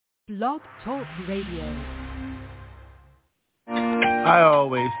Blog Talk Radio. I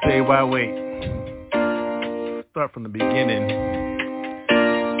always say, why wait? Start from the beginning.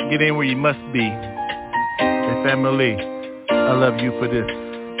 Get in where you must be. And family, I love you for this.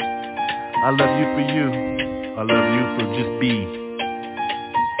 I love you for you. I love you for just be.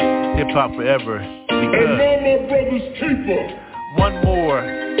 Hip-hop forever. Because one more,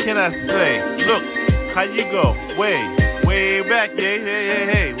 can I say, look, how you go? Way back,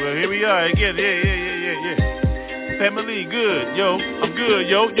 hey. Well, here we are again, yeah. Family, good, yo, I'm good,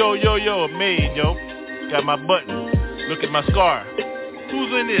 yo, I'm made, yo. Got my button, look at my scar.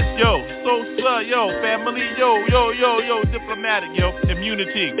 Who's in this, yo? So, yo, family, yo, diplomatic, yo,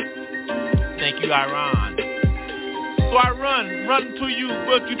 immunity. Thank you, Iran. So I run to you,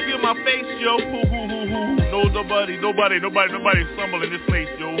 but you feel my face, yo. Hoo. No, nobody stumble in this place,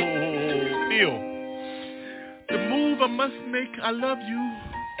 yo. Feel. The move I must make, I love you.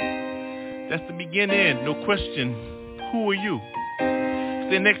 That's the beginning, no question. Who are you?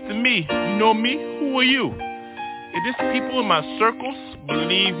 Stay next to me, you know me, who are you? If this people in my circles,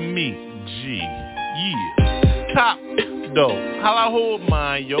 believe me, yeah. Top, though, how I hold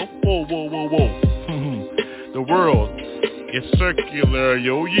mine, yo. Whoa. The world is circular,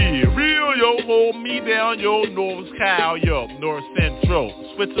 yo, yeah. Real, yo, hold me down, yo. North Cal, yo. North Central,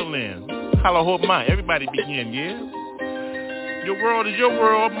 Switzerland. How I hold mine, everybody begin, yeah? Your world is your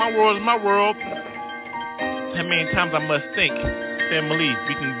world, my world is my world. How many times I must think, family,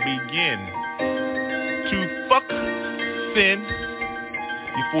 we can begin to fuck sin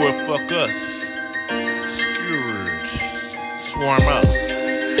before it fuck us. Scourge, swarm up.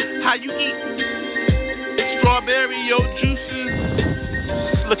 How you eat strawberry, yo,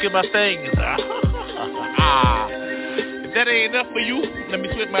 juices? Look at my things. If that ain't enough for you, let me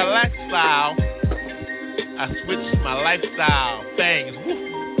switch my lifestyle. I switched my lifestyle. Things.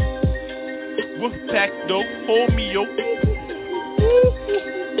 WolfPack, though. Hold me, yo.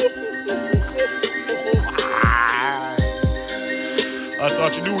 I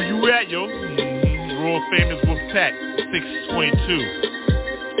thought you knew where you were at, yo. World famous WolfPack,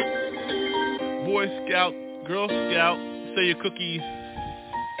 622. Boy Scout, Girl Scout, say your cookies.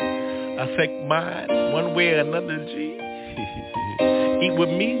 I take mine one way or another, G. Eat with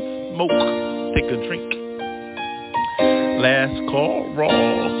me, smoke, take a drink. Last call, raw.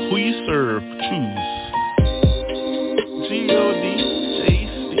 Who you serve? Choose. G-O-D-J-C.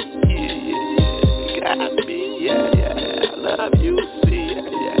 Yeah. Got me. Yeah. I love you. See.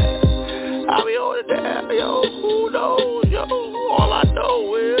 Yeah. I'll be on it down, yo. Who knows, yo? All I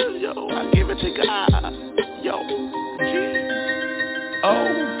know is, yo, I give it to God. Yo. G-O-D-J-C.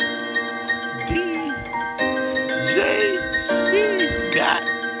 Got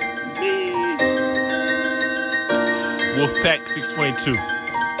me. WolfPack 622.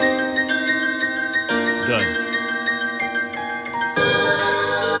 Done.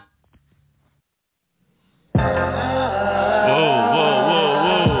 Whoa.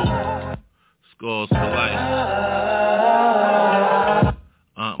 Skulls for life.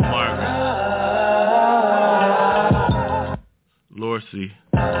 Aunt Margaret. Lorcy.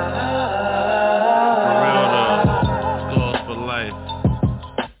 For real though. Skulls for life.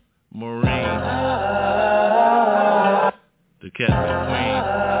 Maureen. The Captain Queen.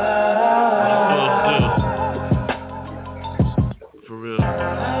 What you supposed to do? For real.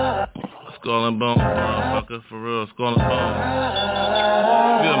 Skull and bone, motherfucker. For real. Skull and bone.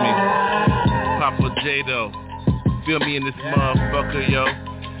 Feel me? Papa J-Do. Feel me in this motherfucker, yo.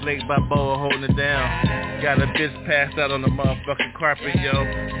 Flake by Boa holding it down. Got a bitch passed out on the motherfucking carpet, yo.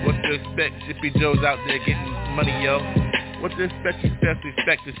 What to expect? Shippy Joe's out there getting money, yo. What to expect?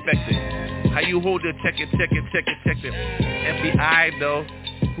 Respect it. How you hold it? Check it. FBI, though.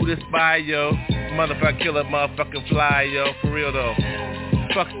 Who the spy, yo? Motherfucker killer, motherfucking fly, yo. For real, though.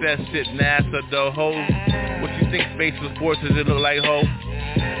 Fuck that shit, NASA, though, ho. What you think space was for? Does it look like, ho?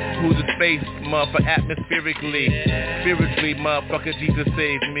 Who's the space, motherfucker, atmospherically? Spiritually, motherfucker, Jesus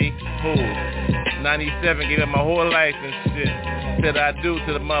saved me. Who? 97, gave up my whole life and shit. Said I do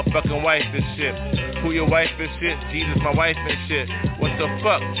to the motherfucking wife and shit. Who your wife and shit? Jesus, my wife and shit. What the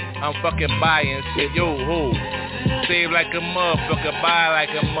fuck? I'm fucking buying shit. Yo, who? Save like a motherfucker, buy like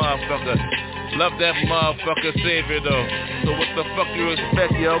a motherfucker. Love that motherfucker savior though. So what the fuck you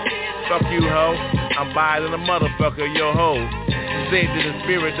expect, yo? Fuck you, ho. I'm buying a motherfucker, yo, ho. Saved in the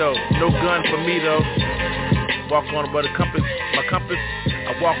spirit though. No gun for me though. Walk on with a compass, my compass.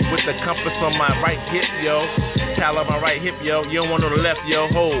 I walk with the compass on my right hip, yo. Towel on my right hip, yo. You don't want to the left, yo,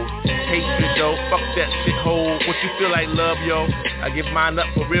 ho. hatred, though. Fuck that shithole. What you feel like, love, yo? I give mine up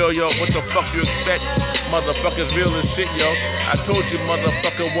for real, yo. What the fuck you expect? Motherfuckers real as shit, yo. I told you,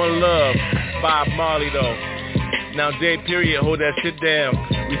 motherfucker, one love. Bob Marley, though. Now, J. Period, hold that shit down.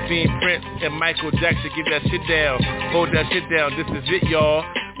 We seen Prince and Michael Jackson get that shit down. Hold that shit down. This is it, y'all.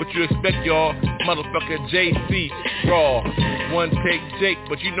 What you expect, y'all? Motherfucker JC, Raw. One take Jake,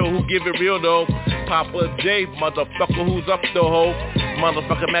 but you know who give it real, though. Papa J, motherfucker, who's up, though, ho?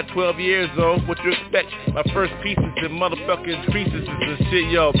 Motherfucker, I'm at 12 years, though. What you expect? My first pieces and motherfucking creases and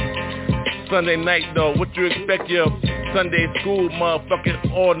shit, yo. Sunday night, though. What you expect, yo? Sunday school,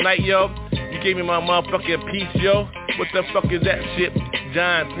 motherfucking all night, yo. You gave me my motherfucking piece, yo. What the fuck is that shit?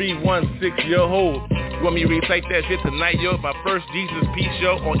 John 3:16, yo, hold. You want me to recite that shit tonight, yo? My first Jesus piece,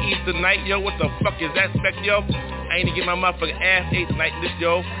 yo, on Easter night, yo. What the fuck is that spec, yo? I ain't to get my motherfucking ass ate tonight, this,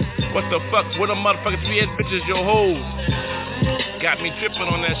 yo. What the fuck? What a motherfucking 3-head bitches, yo, hoes. Got me tripping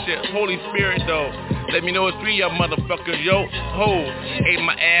on that shit. Holy Spirit, though. Let me know it's 3 y'all motherfuckers, yo. Hoes. Ate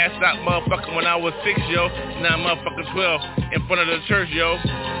my ass out, motherfucker, when I was 6, yo. Now I'm motherfucking 12 in front of the church, yo.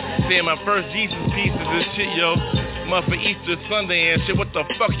 Saying my first Jesus pieces and shit, yo. Motherfucker Easter Sunday and shit. What the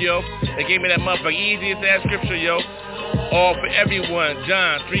fuck, yo? They gave me that motherfucker easiest ass scripture, yo. All for everyone.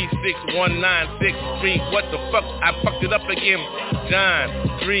 John 3:6-1963. What the fuck? I fucked it up again. John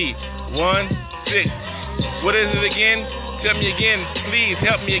 3:16. What is it again? Tell me again. Please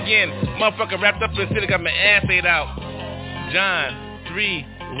help me again. Motherfucker wrapped up in shit. I got my ass ate out. John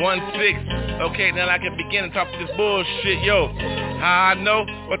 3:16. Okay, now I can begin to talk this bullshit, yo. How I know?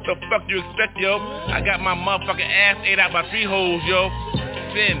 What the fuck you expect, yo? I got my motherfucking ass ate out by 3 hoes, yo.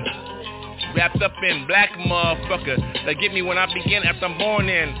 Sin. Wrapped up in black motherfucker. They get me when I begin after I'm born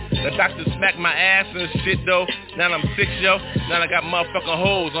in. The doctor smacked my ass and shit, though. Now I'm 6, yo. Now I got motherfucking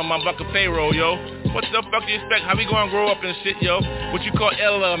hoes on my fucking payroll, yo. What the fuck you expect? How we gonna grow up and shit, yo? What you call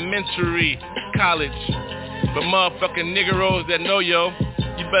elementary, college. But motherfucking niggeros that know, yo,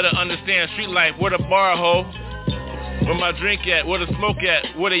 you better understand street life. Where the bar, ho? Where my drink at? Where the smoke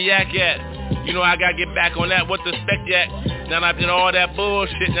at? Where the yak at? You know I gotta get back on that. What the spec yak? Now I did all that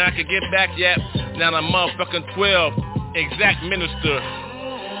bullshit. Now I can get back yet. Now I'm motherfucking 12. Exact minister.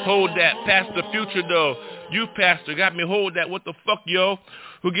 Hold that. Past the future, though. You pastor got me hold that. What the fuck, yo?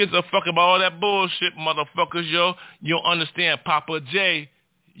 Who gives a fuck about all that bullshit, motherfuckers, yo? You don't understand. Papa J,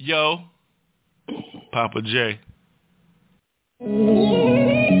 yo. Papa J.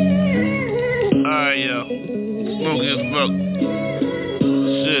 Alright, yo. Smoky as fuck.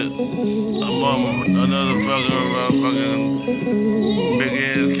 Shit. I'm on another fucking big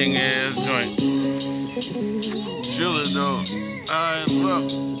ass, king ass joint. Chill it, though. Alright, fuck.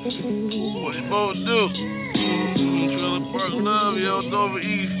 What you supposed to do? Trailer Park Love, yo, Dover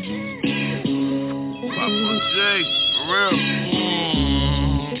East. Papa J, for real.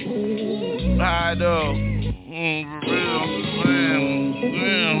 Alright, though. For real,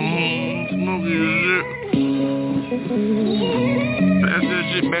 man. Smoky as shit. Pass that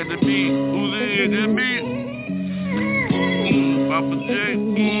shit back to me. Who's in here? That me? Papa J.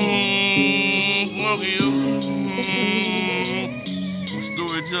 Smoky, yo.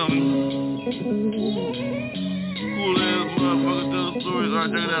 Storytelling. Cool ass motherfucker tell the stories. Alright,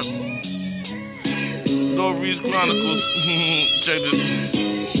 check it out. Dovery's Chronicles. Check this.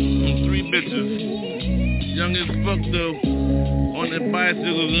 3 bitches. Young as fuck, though. On their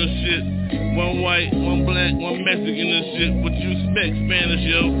bicycles and shit. 1 white, 1 black, 1 Mexican and shit. What you expect? Spanish,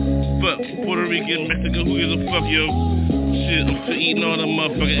 yo. Fuck. Puerto Rican, Mexican, who gives a fuck, yo? Shit, I'm still eating all them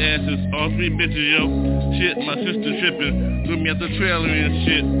motherfucking asses. All 3 bitches, yo. Shit, my sister tripping. Threw me at the trailer and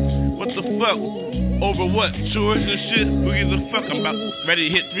shit. What the fuck? Over what? Chores and shit? Who gives a fuck? I'm about ready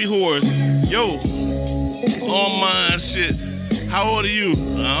to hit 3 whores. Yo. All mine, shit. How old are you?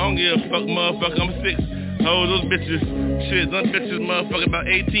 I don't give a fuck, motherfucker. I'm 6. How old those bitches? Shit, them bitches motherfucking about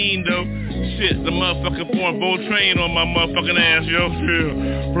 18, though. Shit, the motherfucking foreign bowl train on my motherfucking ass, yo. Shit,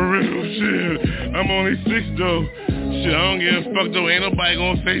 for real, shit. I'm only 6, though. Shit, I don't give a fuck, though. Ain't nobody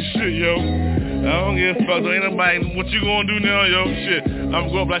gonna say shit, yo. I don't give a fuck, though. Ain't nobody. What you gonna do now, yo? Shit, I'm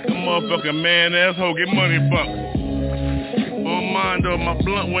going up like a motherfucking man asshole. Get money, fuck. On mine, though. My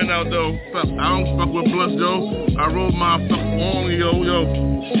blunt went out, though. Fuck, I don't fuck with blunts, though. I rolled my fucking only, yo.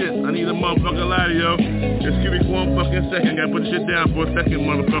 Shit, I need a motherfucking lighter, yo. Excuse me for 1 fucking second. Gotta put the shit down for a second,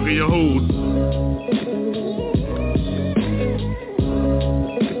 motherfucker. Yo, hold.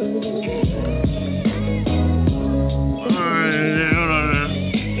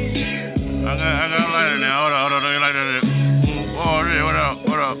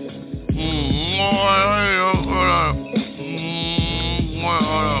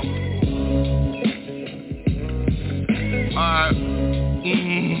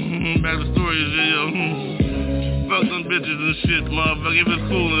 fuck them bitches and shit, motherfucker. If it's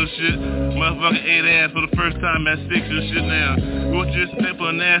cool and shit, motherfucker ate ass for the first time at 6 and shit now. What you expect for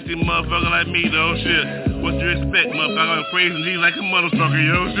a nasty motherfucker like me, though, shit? What you expect, motherfucker? I'm praising G like a motherfucker,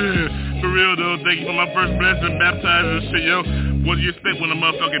 yo, shit. For real, though, thank you for my first blessing, baptized and shit, yo. What do you expect when a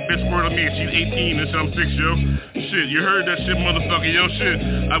motherfucking bitch squirt on me and she's 18 and shit, I'm 6, yo? Shit, you heard that shit, motherfucker, yo, shit.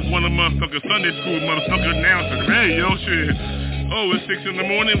 I've won a motherfucking Sunday school, motherfucker, announcer. Hey, yo, shit. Oh, it's 6 in the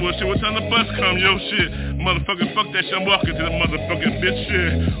morning? Well, shit, what time the bus come, yo, shit? Motherfucker, fuck that shit, I'm walking to the motherfucking bitch,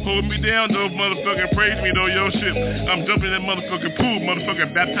 shit. Hold me down, though, motherfucker, praise me, though, yo, shit. I'm jumping in that motherfucking pool,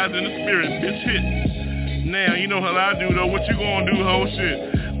 motherfucker, baptized in the spirit, bitch, shit. Now, you know how I do, though, what you gonna do, ho,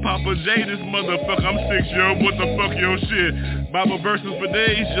 shit? Papa J, this motherfucker, I'm 6, yo, what the fuck, yo, shit? Bible verses for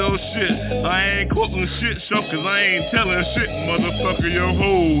days, yo, shit. I ain't quoting shit, yo, cause I ain't telling shit, motherfucker, yo,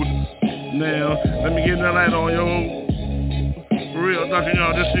 hold. Now, let me get that light on, yo. For real, talking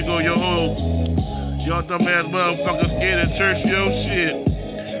y'all, this shit go, yo, hold. Y'all dumbass motherfuckers scared of church, yo, shit.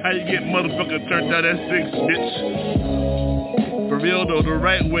 How you get motherfucker turned out at 6, bitch? For real, though, the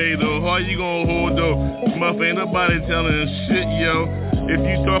right way, though, how you gonna hold, though? Motherfucker, ain't nobody telling shit, yo. If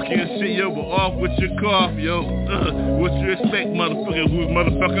you talking shit, yo, but off with your cough, yo. What you expect, motherfucker, who's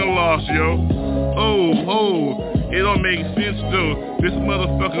motherfucking lost, yo? Oh, it don't make sense, though. This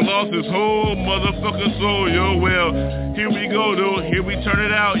motherfucker lost his whole motherfucking soul, yo. Well, here we go, though. Here we turn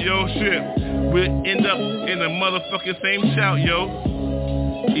it out, yo, shit. We'll end up in the motherfucking same shout, yo.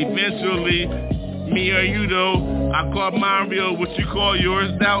 Eventually, me or you, though, I call mine real, what you call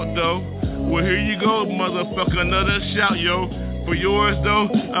yours doubt, though. Well, here you go, motherfucker, another shout, yo. For yours, though,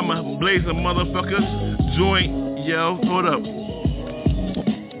 I'ma blaze a motherfucker's joint, yo. Hold up.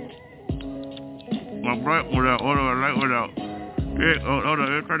 My bright without, hold on, light without. Yeah, hold on,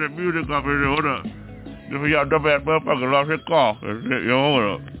 let's turn the music up here, hold up. If y'all dumb ass motherfucker lost his cough. Yo,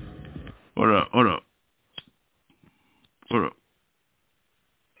 hold up. Hold up.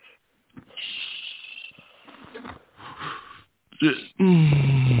 Shit.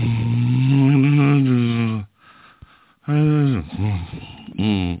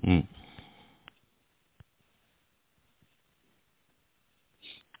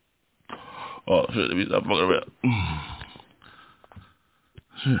 Oh shit, let me stop fucking around.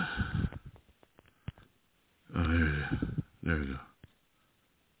 Shit. Oh, there we go.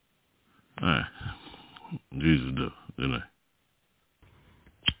 Alright. Jesus though, didn't I?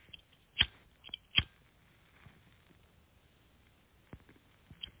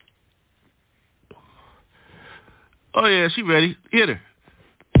 Oh yeah, she ready. Hit her.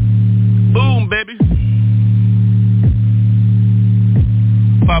 Boom, baby.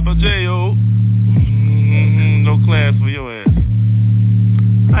 Papa J.O. No class for your ass.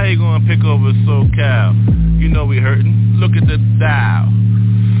 How you gonna pick over SoCal? You know we hurtin'. Look at the dial.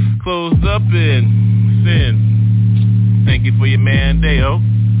 Closed up in sin. Thank you for your man, Deo.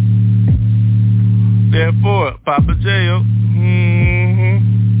 Therefore, Papa J.O.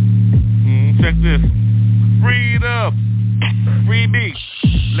 Check this. Freedom. Free me.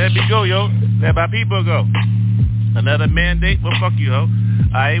 Let me go, yo. Let my people go. Another mandate? Well, fuck you, ho.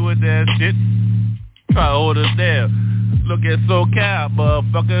 I ain't with that shit. Try to hold us down. Look at SoCal,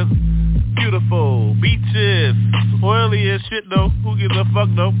 motherfuckers. Beautiful. Beaches. Oily as shit, though. Who gives a fuck,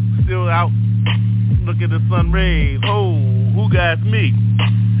 though? Still out. Look at the sun rays. Oh, who got me?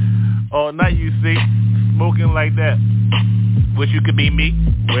 All night, you see. Smoking like that. Wish you could be me.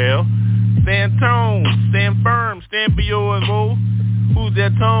 Well, stand tone. Stand firm. Stand for yours, whoa. Who's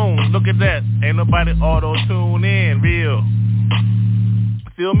that tone? Look at that. Ain't nobody auto-tune in. Real.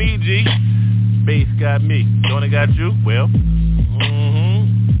 Feel me, G? Bass got me. Don't it got you? Well,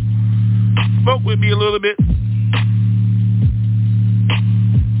 Spoke with me a little bit.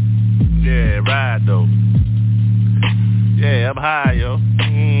 Yeah, ride though. Yeah, I'm high, yo.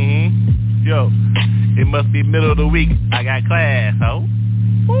 Yo, it must be middle of the week. I got class, ho.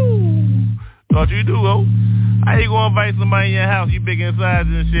 Woo. Thought you do, ho. How you gonna invite somebody in your house? You big in size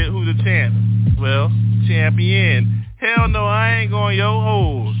and shit. Who's the champ? Well, champion. Hell no, I ain't going, yo.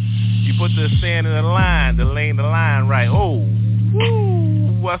 Oh, you put the sand in the line, to lane the line right. Oh,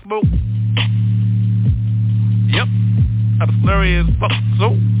 woo, I smoke. Yep, I'm slurry as fuck.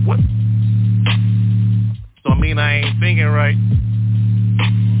 So what? Don't mean I ain't thinking right.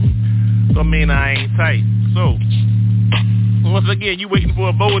 Don't mean I ain't tight. So once again, you waiting for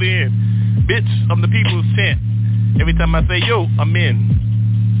a vote in. Bitch, I'm the people's champ. Every time I say yo, I'm in.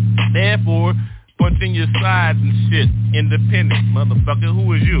 Therefore, punch in your sides and shit. Independent, motherfucker.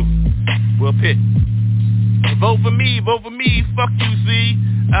 Who is you? We'll pick. Vote for me. Fuck you, see.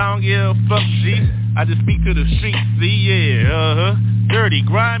 I don't give a fuck, G. I just speak to the streets, see, yeah, Dirty,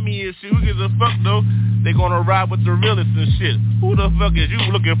 grimy and shit. Who gives a fuck though? They gonna ride with the realest and shit. Who the fuck is you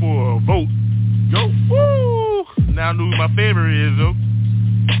looking for a vote? Yo, woo! Now I know who my favorite is, yo.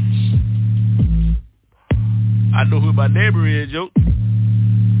 I know who my neighbor is, yo.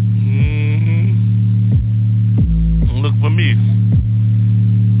 Look for me.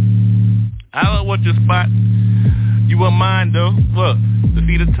 I don't want your spot. You want mine though? What? To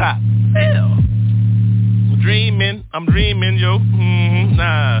see the top. Hell. I'm dreaming, yo.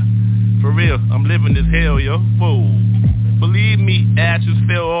 Nah, for real, I'm living this hell, yo. Whoa. Believe me, ashes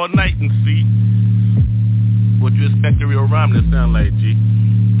fell all night and see. What you expect a real rhyme to sound like, G?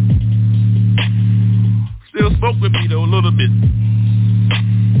 Still spoke with me though a little bit.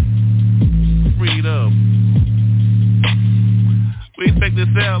 Freedom. What you expect to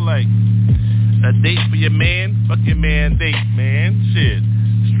sound like? A date for your man? Fuck your man date, man. Shit.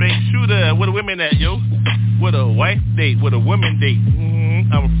 Straight shooter. Where the women at, yo? With a wife date, with a woman date.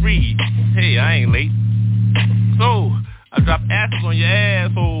 I'm free. Hey, I ain't late. So, I drop asses on your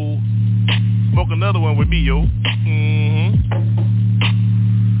asshole. Smoke another one with me, yo.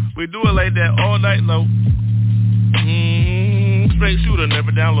 We do it like that all night low. Straight shooter,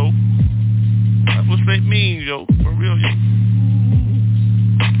 never down low. That's what straight means, yo. For real, yo.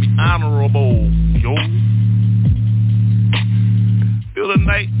 Be honorable, yo. Feel the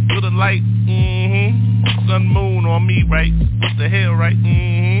night, feel the light. Sun, moon on me, right? What the hell, right?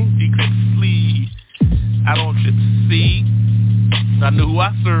 Eclipse sleeve. I don't trip, see. I know who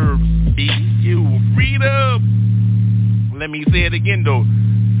I serve. Be you. Freedom. Let me say it again, though.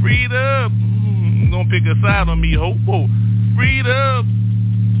 Freedom. Don't pick a side on me, ho. Whoa. Freedom.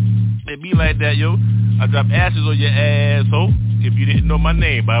 It be like that, yo. I drop ashes on your ass, ho. If you didn't know my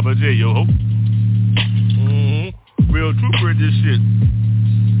name, Baba J, yo, ho. Real trooper in this shit.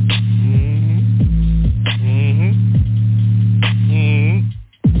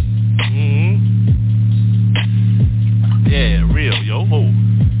 Yeah, real, yo, ho.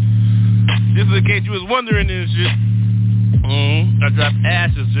 Just in case you was wondering this shit. I drop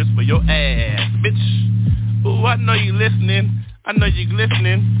ashes just for your ass, bitch. Ooh, I know you listening. I know you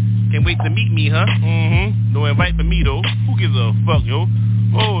glistening. Can't wait to meet me, huh? No invite for me, though. Who gives a fuck, yo?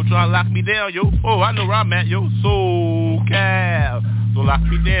 Oh, try to lock me down, yo. Oh, I know where I'm at, yo. So cal. So lock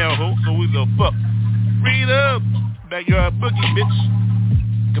me down, ho. So who's the fuck? Freedom. Backyard boogie,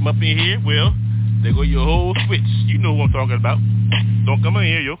 bitch. Come up in here, well, there go your whole switch. You know what I'm talking about. Don't come in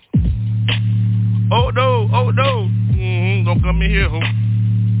here, yo. Oh, no. Don't come in here, ho.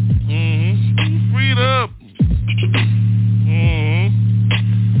 Freedom.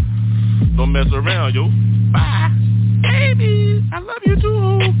 Don't mess around, yo. Bye. Baby, I love you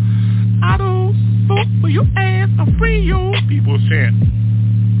too. I don't vote for your ass. I'm free, yo. People chant.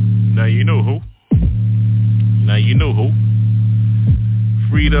 Now you know, ho. Now you know, ho.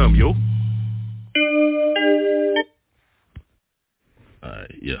 Freedom, yo.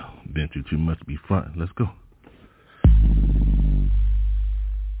 Alright, yeah. Been through too much to be front. Let's go.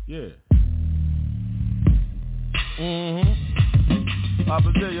 Yeah.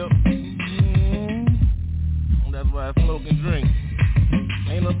 Papa J, yo. That's why I smoke and drink.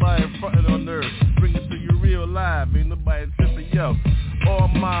 Ain't nobody frontin' on nerves. Bring it to you real live. Ain't nobody tripping, yo. All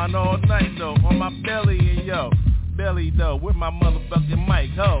mine, all night, though. On my belly, and yo. Belly, though. With my motherfucking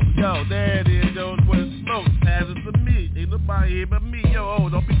mic, ho. Yo, there it is, yo. It's what it smokes. Pass it to me. Ain't nobody here but me, yo. Oh,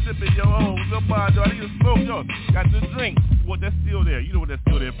 don't be tripping, yo. Oh, nobody, yo. I need to smoke, yo. Got the drink. What, that's still there. You know what that's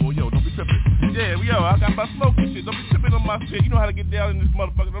still there for, yo. Don't be tripping. Yeah, yo, I got my smoking shit. Don't be tripping on my shit. You know how to get down in this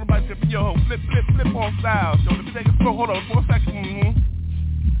motherfucker. Don't nobody tripping, yo. Flip on styles, yo. Let me take a smoke. Hold on, for a second.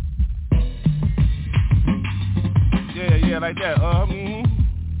 Yeah, like that.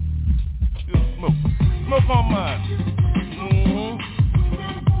 Still smoke. Smoke on mine.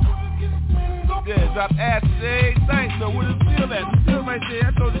 Yeah, drop asses every night, though. Where the steel at? The steel right there.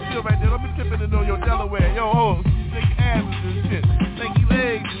 I told you the steel right there. Don't be tripping in on your Delaware. Yo, ho, stinky asses and shit. Stinky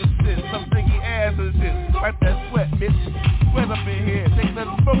legs and shit. Some stinky ass and shit. Wipe that sweat, bitch. Sweat up in here. Take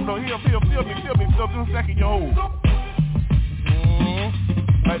another smoke, though. Here, feel me. Feel me. Just a second, yo, ho.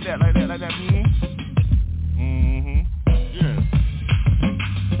 Like that. Yeah.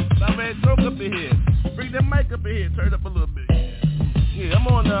 Stop that joke up in here. Bring that mic up in here. Turn it up a little bit. Yeah, I'm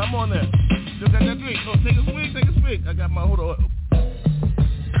on there. Just got that drink. Oh, take a swig. I got my, hold on.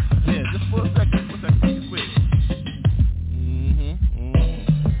 Yeah, just for a second. Take a swig.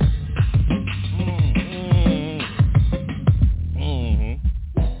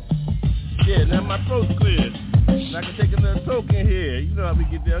 Yeah, now my throat's clear. Now I can take another token here. You know how we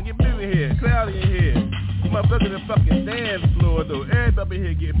get down. Get busy here. Cloudy in here. Motherfucker the fucking dance floor, though. Everybody up in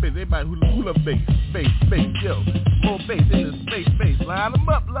here getting bass. Everybody who love bass, yo. More bass in the space. Line them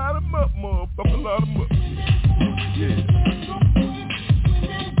up, motherfucker, line them up. Yeah.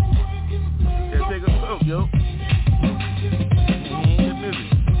 Yeah, take a smoke, yo. Get busy.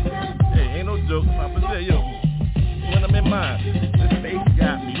 Hey, ain't no joke. Papa say, yo, when I'm in mine, the space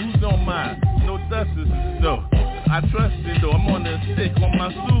got me. Who's on mine? No dusters, no. I trust it though, I'm on the stick on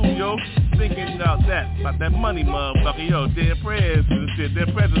my stool, yo. Thinking about that money, motherfucker, yo. Dead prayers and shit,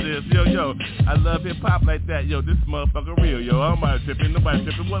 dead presidents, yo. I love hip hop like that, yo. This motherfucker real, yo. I'm not tripping, nobody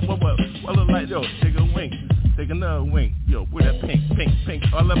tripping. What look like, yo? Take a wink, take another wink, yo. With that pink.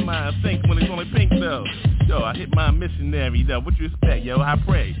 All of mine think when it's only pink though. Yo, I hit my missionary though. What you expect, yo? I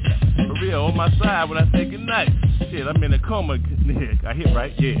pray for real on my side when I say goodnight. Shit, I'm in a coma. I hit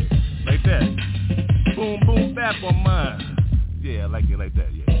right, yeah, like that. Boom, boom, bap on mine. Yeah, I like it like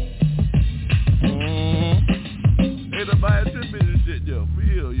that, yeah. Ain't nobody tripping and shit, yo.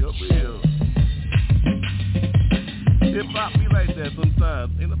 Real, yo, real. Hip-hop be like that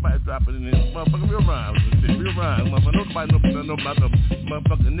sometimes. Ain't nobody dropping in there. Motherfucking real rhymes and shit, real rhymes. Nobody know about them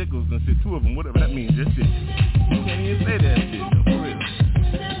motherfucking nickels and shit. 2 of them, whatever that means, just shit. You can't even say that shit, yo, for real.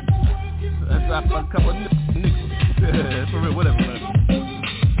 I dropped a couple nickels. For real, whatever, man.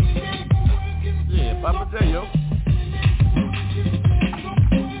 Yeah, Papa J, yo.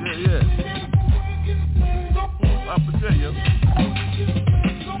 Yeah. Papa J, yo.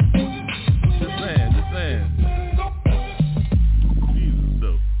 Just saying. Jesus,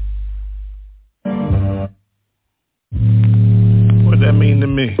 though. What that mean to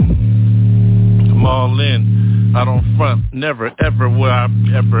me? I'm all in. I don't front, never, ever will I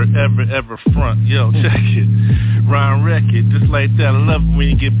ever front. Yo, check it, Ryan wreck it, just like that. I love it when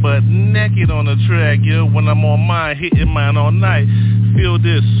you get butt naked on the track, yo. When I'm on mine, hitting mine all night. Feel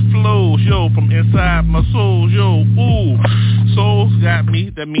this flows, yo, from inside my soul, yo. Ooh, soul's got me,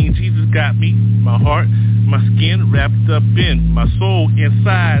 that means Jesus got me. My heart, my skin wrapped up in my soul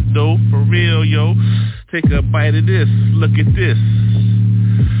inside, though, for real, yo. Take a bite of this, look at this.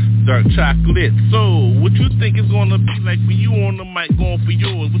 Dark chocolate. So, what you think it's gonna be like when you on the mic going for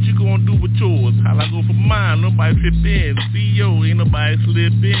yours? What you gonna do with yours? How I go for mine? Nobody trip in. See, yo, ain't nobody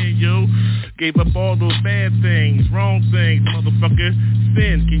slip in, yo. Gave up all those bad things, wrong things, motherfucker.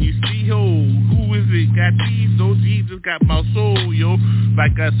 Sin, can you see, ho? Who is it? Got these, though. Jesus got my soul, yo.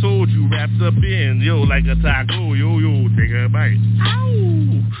 Like I told you, wrapped up in, yo, like a taco, yo. Take a bite.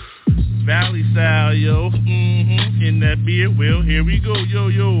 Ow! Valley style, yo, in that beer, well, here we go,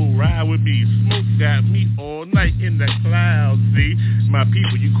 yo, ride with me, smoke got me all night in the clouds, see, my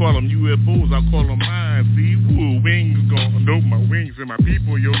people, you call them UFOs, I call them mine, see, woo, wings gone, no, my wings and my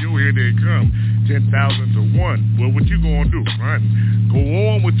people, yo, here they come, 10,000 to 1, well, what you gonna do, run, go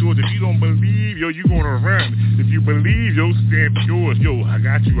on with yours, if you don't believe, yo, you gonna run, if you believe, yo, stand for yours, yo, I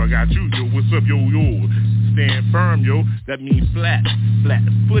got you, yo, what's up, yo, stand firm, yo, that means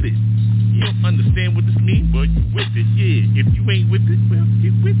flat-footed. You don't understand what this means? Well, you with it, yeah. If you ain't with it, well,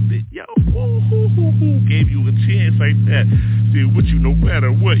 get with it, yo. Woo. Gave you a chance like that. See, what you no matter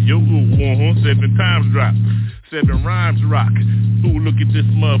what, yo. 7 times drop. 7 rhymes rock. Ooh, look at this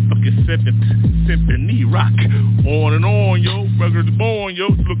motherfucking 7th symphony rock. On and on, yo. Ruggers born,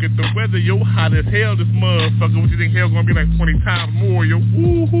 yo. Look at the weather, yo. Hot as hell, this motherfucker. What you think hell's gonna be like 20 times more, yo?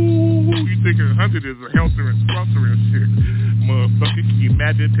 Woo. You think 100 is a helter and skelter and shit. Motherfucker, can you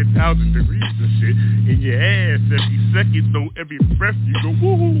imagine 10,000 degrees and shit in your ass every second, though, every breath you go,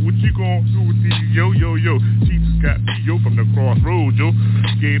 woo, what you gonna do with these, yo, Jesus got me, yo, from the crossroads, yo,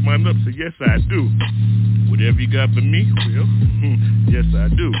 gave mine up, so yes, I do, whatever you got for me, well, yes, I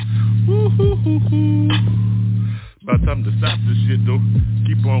do, woo. About time to stop this shit, though.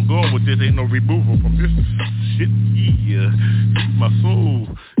 Keep on going with this. Ain't no removal from this shit. Yeah. My soul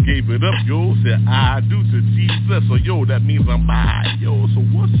gave it up, yo. Said I do to Jesus. So, yo, that means I'm by, yo. So,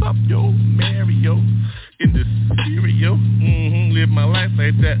 what's up, yo? Mary, yo. In the spirit, yo. Live my life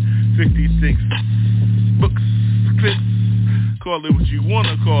like that. 56 books, clips. Call it what you want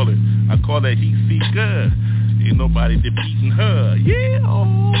to call it. I call that heat seeker. Ain't nobody defeating her. Yeah.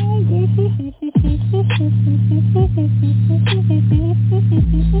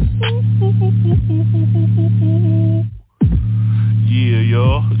 Yeah,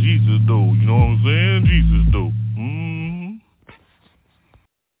 y'all. Jesus, though. You know what I'm saying? Jesus, though.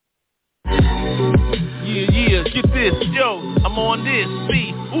 Yeah. Get this. Yo, I'm on this.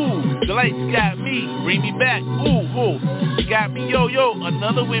 See. Ooh. The lights got me. Bring me back. Ooh. You got me. Yo.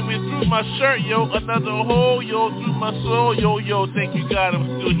 Another wind went through my shirt. Yo. Another hole. Yo. Through my soul. Yo. Thank you, God.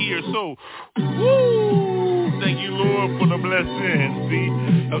 I'm still here. So. Woo. thank you, Lord, for the blessing. See,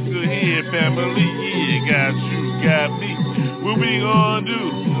 I'm still here, family. Yeah, got you, got me. What we gonna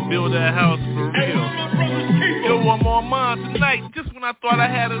do? Build that house for real. Yo, I'm on mine tonight. Just when I thought I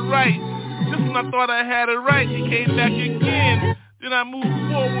had it right. He came back again. Then I moved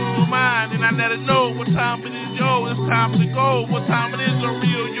forward with mine, and I let it know what time it is, yo. It's time to go. What time it is, a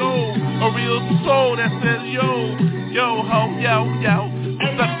real soul that says, yo, ho, yo.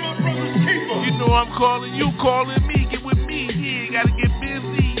 What's up? You know I'm calling you, calling me. Get with me, yeah. Gotta get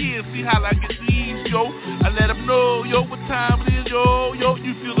busy, yeah. See how I get these, yo. I let them know, yo, what time it is, yo.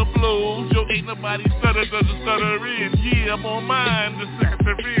 You feel the flows, yo. Ain't nobody stutter, doesn't stutter in. Yeah, I'm on mine. The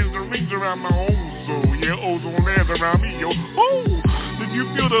saxophones, the rings around my own soul. Yeah, ozone lands around me, yo. Oh, did you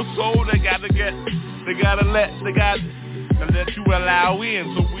feel the soul? They gotta let you allow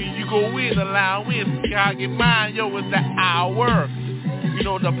in. So when you go in, allow in. See how I get mine, yo. It's the hour. You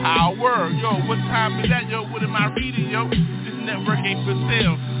know the power. Yo, what time is that, yo? What am I reading, yo? This network ain't for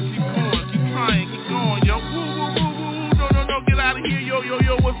sale. Keep going, keep trying, keep going, yo. Woo. No, get out of here, yo.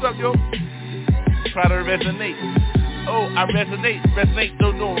 What's up, yo? Try to resonate. Oh, I resonate,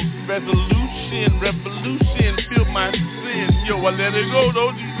 no, revolution, feel my sin, yo, I let it go,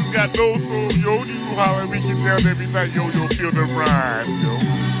 though, Jesus got no soul, yo, you holler, we get down every night, yo, feel the rhyme, yo,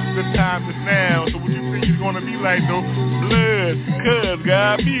 the time is now, so what you think it's gonna be like, though, blood, cuz,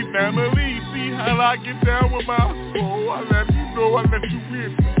 got me, family, see how I get down with my soul, I let you know, I let you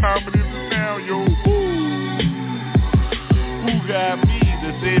in, the time it is now, yo, who got me?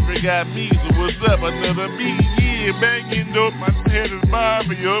 The Savior got me, so what's up? Another beat, yeah, banging, yo. My head is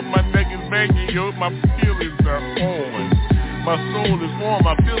bobbing, yo. My neck is banging, yo. My feelings are on. My soul is on.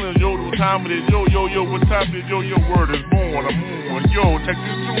 My feelings, yo. What time it is, yo. What time it is, yo. Your word is born. I'm on, yo. Check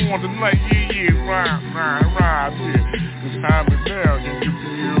this tune on tonight, yeah. Rhyme, yeah. The time is now. Can you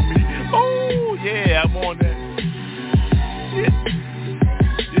feel me? Oh, yeah, I'm on that.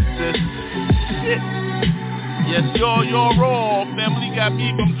 It's the shit. Yes, you're raw. Family got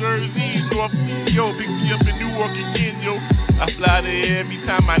me from Jersey, North, yo. Pick me up in Newark again, yo. I fly there every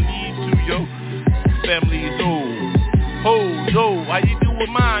time I need to, yo. Family's yo. How you do with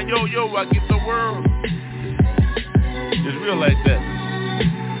mine, yo? I get the word. It's real like that.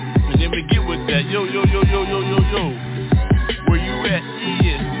 And then we get with that, yo. Where you at?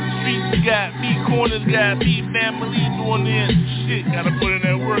 Yeah. Streets got me, corners got me, family doing this shit. Gotta put in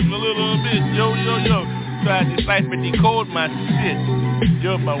that work a little bit, yo. Try to decipher, decode my shit.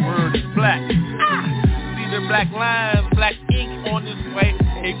 Yo, my word is black. See the black lines, black ink on this white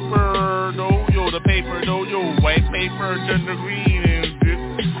paper, though, yo, the paper, though, yo, white paper turn to green and shit.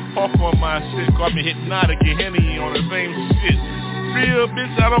 Off on my shit, call me hypnotic and Henny on the same shit. Real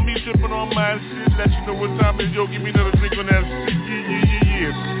bitch, I don't be tripping on my shit. Let you know what time it is, yo, give me another drink on that shit,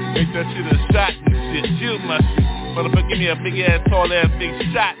 yeah. Make that shit a shot and shit, chill my shit. Motherfucker, give me a big ass, tall ass, big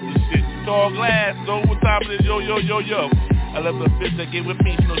shot and shit. Tall glass, so what time it is, yo. I love the bitch that get with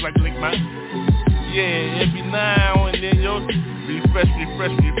me, she knows like to lick my, yeah, every now and then, yo, refresh.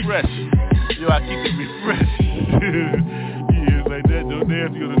 Yo, I keep it refreshed. Yeah, it's like that, though,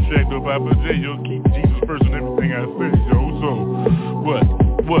 nasty on the track, though, Papa J, yo, keep Jesus first on everything I say, yo, so, what?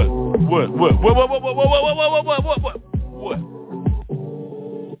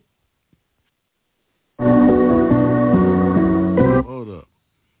 Hold up.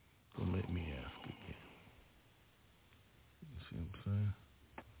 Don't make me ask again. You see what I'm saying?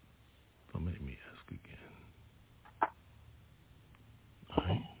 Don't make me ask again.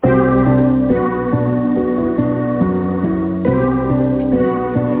 Alright?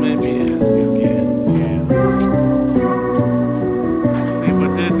 Don't make me ask again. Yeah. See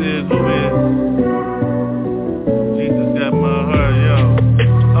what this is, who is? Jesus got my heart, yo.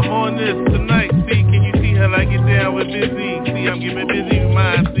 I'm on this tonight, see, can you see how I get down with busy? See, I'm getting busy with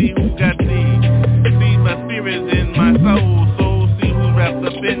mine, see who got these. See my spirit's in my soul, see who's wrapped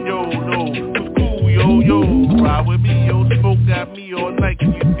up in who's cool, yo. Ride with me, yo, smoke got me all night,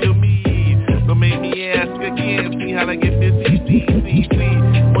 can you feel me? Don't make me ask again, see how I get busy, see.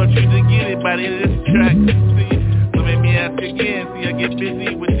 Want you to get it by the end of this track, see. Don't make me ask again, see I get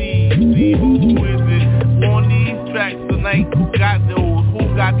busy with these, see who is it? On these tracks tonight, who got those, who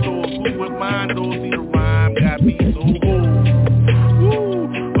with mine, those, see the rhyme got me so cool.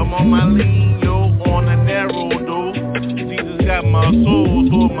 I'm on my lean, yo, on the narrow, though. Jesus got my soul,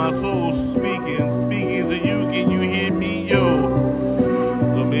 speaking to you, can you hear me, yo?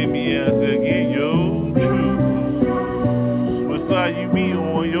 So make me ask again, yo, true. What side you be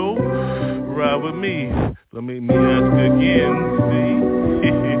on, yo? Ride with me, so make me ask again, see?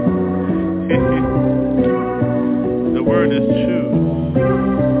 The word is true.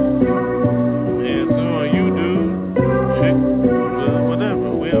 Man, so you do.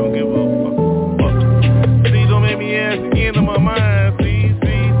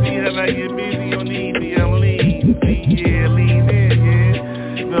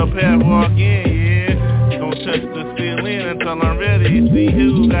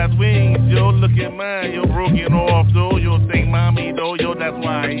 who got wings, yo, look at mine, yo, broken off, though, yo, think mommy, though, yo, that's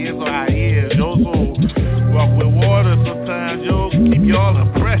why I is, or I is, yo, so, walk with water sometimes, yo, keep y'all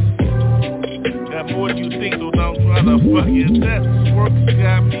oppressed, got more than you think, so don't try to fuck your test, work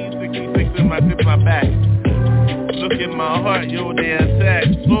got me, 66 in my back, look in my heart, yo, they attack,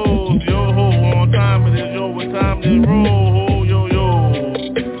 souls, yo, ho, on time it is, yo, what time it is, roll, ho, yo,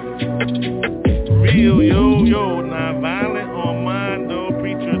 real, yo, non-violent on mine, though,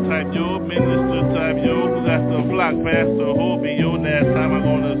 preacher type, yo, minister type, yo, who got the flock, pastor, hobby, yo, that time I'm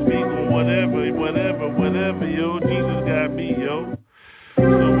gonna speak on whatever, yo, Jesus got me, yo, so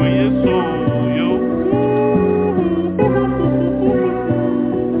where your soul, yo,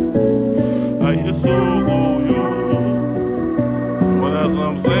 how your soul go, yo, what else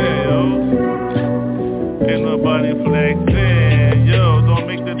I'm saying, yo, ain't nobody flexing, yo, don't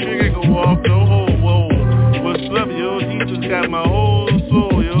make the trigger go off, yo, what's up, yo, Jesus got my whole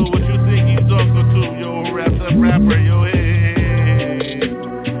soul, yo, what you think he's talking to, yo, wrapped up rapper, yo, hey,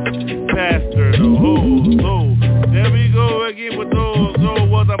 pastor, the whole soul, there we go again with those, yo,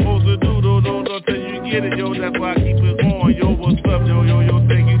 what I'm supposed to do, though, till you get it, yo, that's why I keep it going, yo, what's up, yo,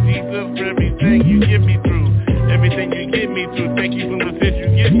 thank you, Jesus, for everything you get me through, everything you get me through, thank you for the shit you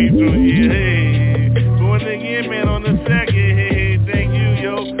get me through, yeah, hey, going again, man, on the second, hey, thank you,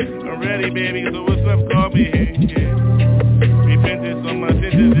 yo, I'm ready, baby, so what's up, call me, hey, yeah, repentance on my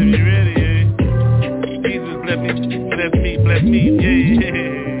sentence, if you ready, hey, Jesus, bless me, yeah,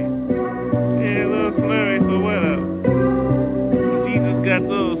 little slurry, so what up, Jesus got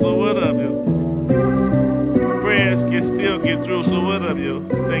those, so what up, yo, prayers can still get through, so what up, yo,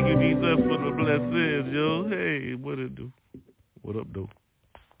 thank you, Jesus, for the blessings, yo, hey, what it do, what up, though,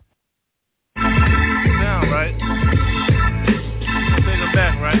 now, right, take them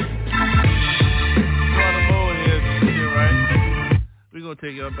back, right, we're gonna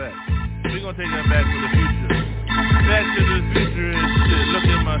take y'all back. We're gonna take y'all back to the future. Back to the future and shit. Look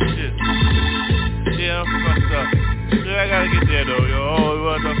at my shit. Yeah, I'm fucked up. Yeah, I gotta get there though, yo. Oh,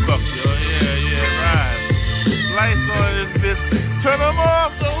 what the fuck, yo? Yeah, right. Lights on this bitch. Turn them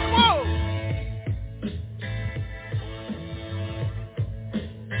off, though. Whoa!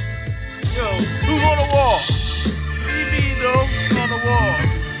 Yo, who's on the wall? CB, though. Who's on the wall?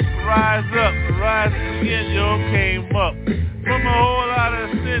 Rise up, rise again, yo. Came up. From a whole lot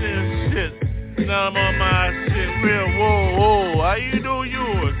of sin and shit. Now I'm on my shit real. Whoa, how you do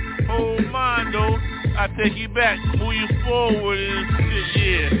yours? Hold mine though. I take you back, move you forward and shit,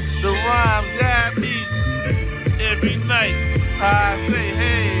 yeah. The rhymes got me every night. I say,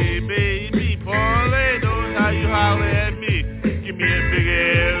 hey, baby, parlay though. How you holler at me? Give me a big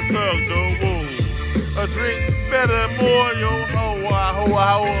ass hug though, whoa. A drink better, more, yo. How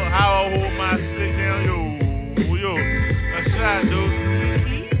I hold my stick down, yo.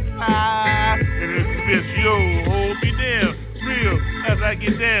 And this bitch, yo, hold me down, real, as I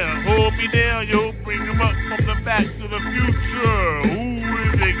get down, hold me down, yo, bring them up from the back to the future, ooh,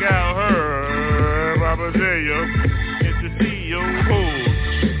 if they got her, Baba J, yo, and to see, yo,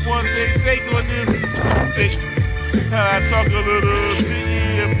 hold, one thing take on this bitch, how I talk a little shit,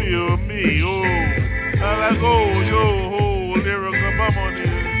 yeah, feel me, oh, how I go, yo, hold, lyrical bum on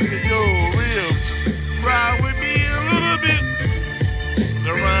this shit, yo, real, ride with me a little bit.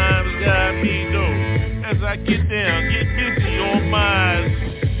 The rhymes got me though. As I get down, get busy on my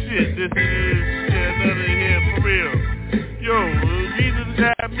shit. This is shit, another here for real. Yo, Jesus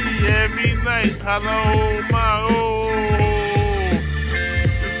got me every night. Hello, my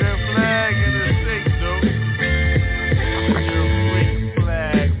it's that flag in the stick though. Your freak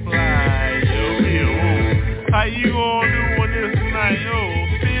flag fly, yo, real. How you gonna do on this night, yo?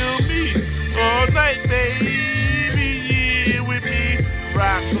 Feel me all night, baby.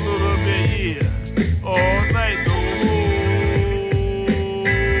 Rock a little bit, yeah, all night,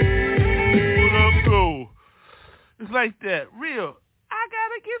 hold up, go. It's like that, real. I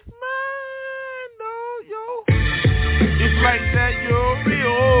gotta get mine, though, yo. It's like that, yo,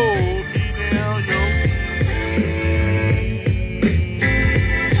 real. Hold me down, yo.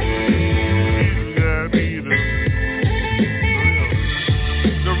 You gotta be the real.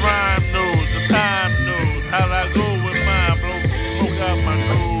 The rhyme knows, the time knows how I go with mine, bro. Out my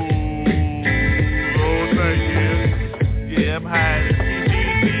nose all night, yeah, I'm hiding.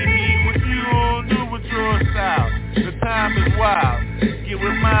 See, what you gonna do with your style? The time is wild. Get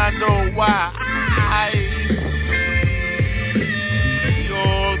with mine, know why.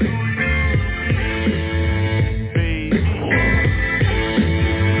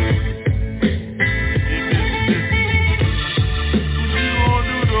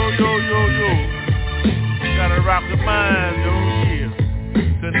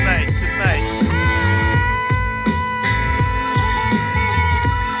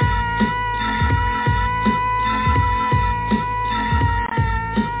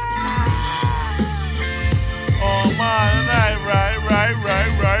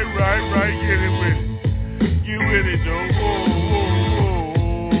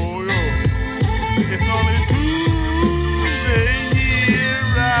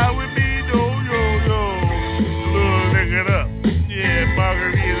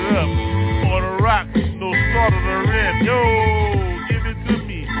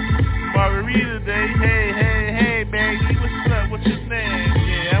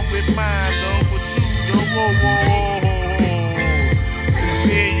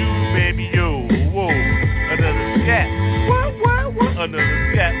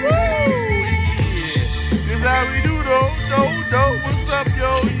 chat. Woo! Yeah. This how we do, though. What's up, yo?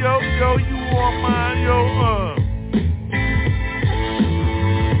 You on mine, yo?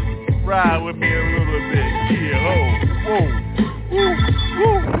 Ride with me a little bit. Yeah, whoa.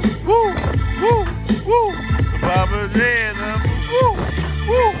 Woo. The Baba's in, woo.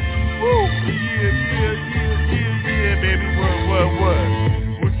 Yeah, baby. What?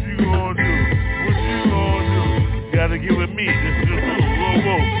 What you gonna do? Gotta get with me. This is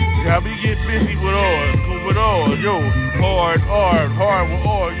whoa. Gotta be get busy with all, yo. Hard with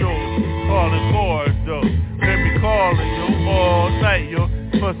all, yo. Calling hard, though. Let me calling, yo, all night, yo.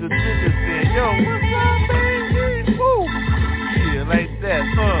 Plus the niggas say, yo, what's up, baby? Woo. Yeah, like that,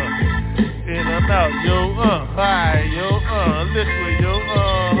 in and out, yo, high, yo, liquid, yo,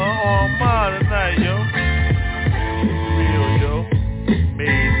 on mine tonight, yo. Real, yo.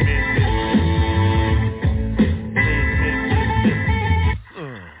 Made business.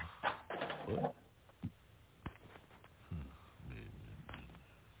 What?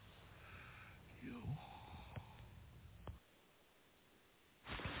 Yo.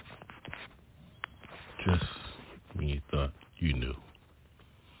 Just when you thought you knew.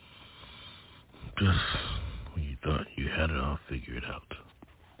 Just when you thought you had it all figured out.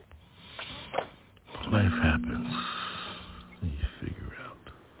 Life happens, and you figure out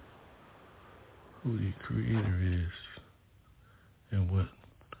who the creator is and what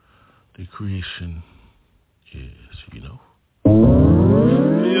the creation is, you know.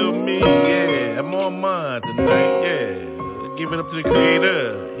 Feel me, yeah, I'm on mine tonight, yeah. Give it up to the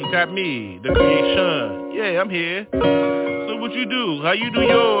creator, he got me, the creation, yeah, I'm here. So what you do? How you do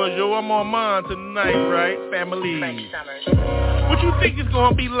yours? Yo, I'm on mine tonight, right? Family. What you think it's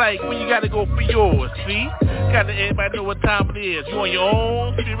gonna be like when you gotta go for yours, see? Gotta everybody know what time it is. You on your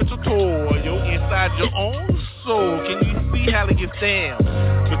own spiritual tour, yo, inside your own soul. Can you see how it gets down?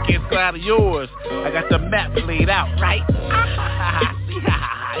 Look inside of yours. I got the map laid out, right? See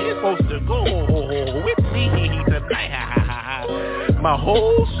how you're supposed to go with me tonight. My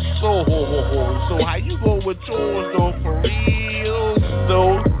whole soul. So how you go with yours, though, for real,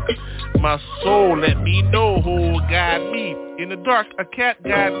 though? My soul let me know who got me. In the dark, a cat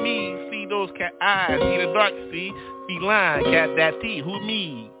got me. See those cat eyes, see the dark, see? Feline, cat that T, who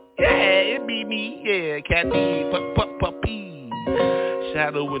me? Yeah, it be me, yeah, cat D, puppy.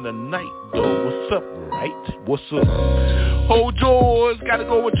 Shadow in the night, though, what's up, right? What's up? Hold yours, gotta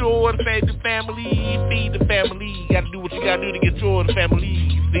go with yours, feed the family, gotta do what you gotta do to get yours, family,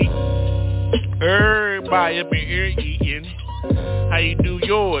 see? Everybody up in here eating. How you do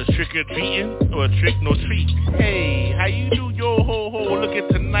yours? Trick or treating or trick no treat? Hey, how you do your ho? Look at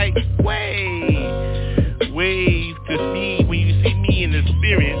tonight. Wave to see when you see me in the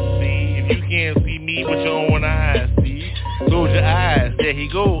spirit. See, if you can't see me with your own eyes, see, close your eyes. There he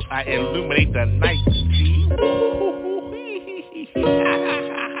go. I illuminate the night. See.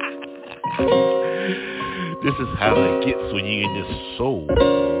 This is how it gets when you in your soul.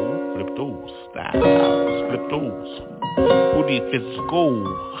 Flip those styles. Flip those. Who these physical gold?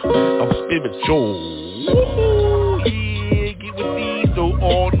 I'm spiritual. Woo-hoo, yeah, get with these though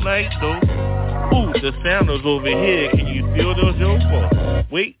all night though. Ooh, the sounders over here. Can you feel those, yo?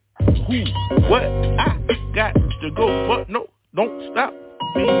 Wait, who? What? I got to go. What? No, don't stop.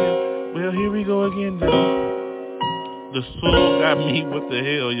 Well, here we go again now. The soul got me. What the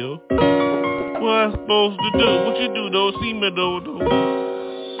hell, yo? What I'm supposed to do? What you do though? See me though.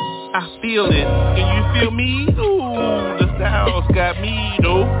 I feel it. Can you feel me? Ooh, the styles got me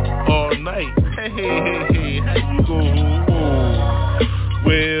though all night. Hey, how you go?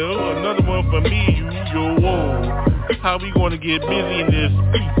 Well, another one for me, yo. How we gonna get busy in this?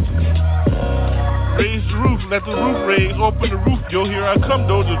 Raise the roof, let the roof raise, open the roof, yo. Here I come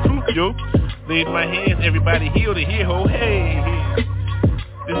though, the truth, yo. Laid my hands, everybody heal to hear, ho. Hey.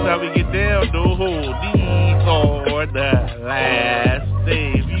 This how we get down, though. These are the last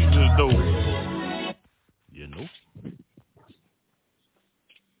days. You just know. You know?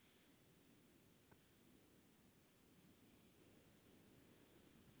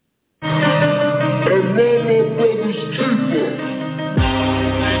 And Mama Brothers Keeper.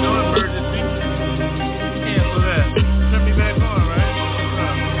 Ain't no emergency. Cancel that. Turn me back on, right?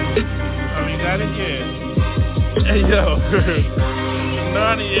 Oh, you got it? Yeah. Hey, yo.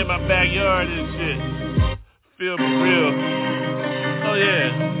 Nani in my backyard and shit. Feel me real. Oh yeah.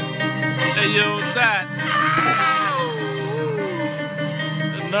 Hey yo, Dot.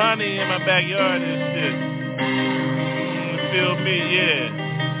 Nani in my backyard and shit. Feel me, yeah.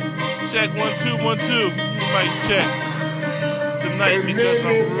 Check 1 2 1 2. You might check tonight because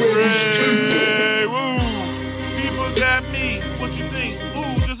I'm ready. Woo. People got me. What you think?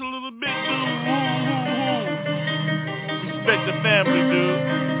 Ooh, Respect the family, dude.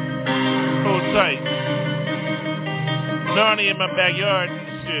 Hold tight. Narnia in my backyard and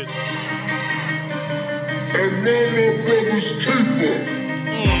shit. And Nana Brothers Keeper.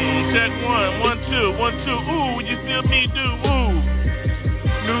 Check 1, 1, 2, 1, 2. Ooh, you feel me, dude? Ooh.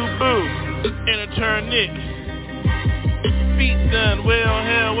 New boo. Inner turn Nick. Feet done. Well,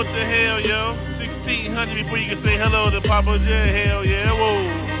 hell, what the hell, yo? 1600 before you can say hello to Papa J. Hell yeah, whoa.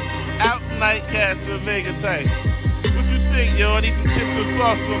 Out night, Castle Vega type. What you think, yo? I need some chips and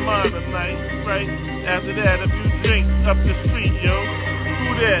sauce for mine tonight, right? After that, a few drinks up the street, yo.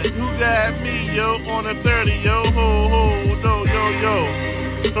 Who that? Who got me, yo? On a 30, yo. Ho, ho, no, yo, yo.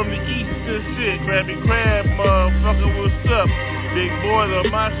 From the east and shit, Krabby Krab, motherfucker, what's up? Big boy of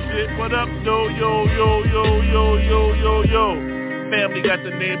my shit, what up, yo, yo, yo, yo, yo, yo, yo, yo. Family got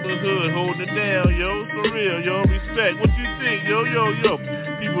the neighborhood holding it down, yo, for real, yo, respect. What you think, yo, yo, yo?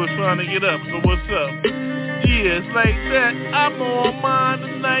 People are trying to get up, so what's up? Yeah, it's like that. I'm on mine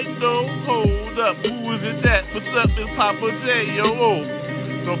tonight, though. Hold up, who is it that? What's up, it's Papa J, yo, oh.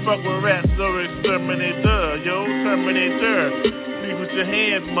 Don't fuck with rats, or exterminator, yo, Terminator. Sleep with your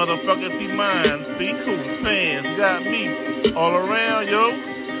hands, motherfucker, see mine. See, cool fans, got me all around, yo.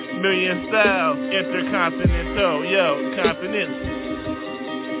 Million styles, intercontinental, yo, continents.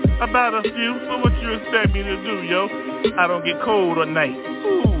 About a few, so what you expect me to do, yo? I don't get cold at night.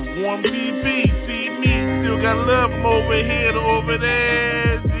 Ooh, warm BB, see me, still got love from over here to over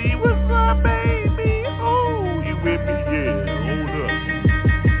there. See, what's up, baby? Oh, you with me? Yeah, hold up.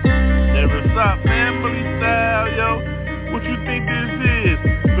 Never stop, family style, yo. What you think this is?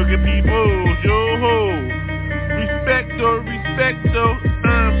 Look at people, yo ho. Respecto,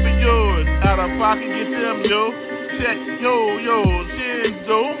 earn for yours. Out of pocket, get them, yo. Check, yo,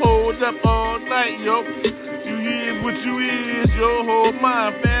 Shinzo, hold up all night, yo. You is what you is, yo. Hold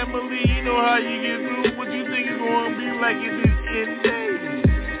my family, you know how you get through. What you think it's gonna be like it is in days?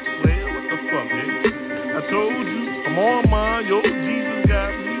 Well, what the fuck, man? I told you, I'm on mine, yo. Jesus got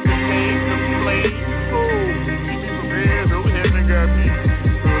me, the pain, the flame. Oh, man, no heaven got me.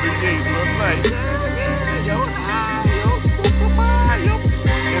 So the gates of light. Yeah, yo, high, yo, super high, yo.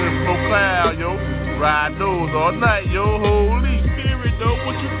 In a smoke cloud, yo. Ride those all night, yo. Holy Spirit, though.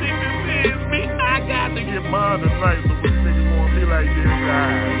 What you think this is, me? I got to get mine tonight. So what you think it's gonna be like this,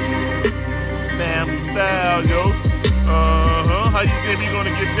 guys? Family style, yo. How you think we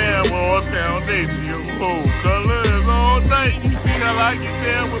gonna get down with all foundation, yo? Oh, colors all night. You see how I get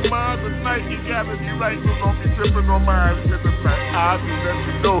down with mine tonight? You gotta be right, so don't be tripping on mine tonight. I'll just let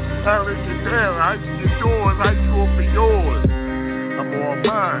you know how to get down. I can get yours, I can go for yours. I'm on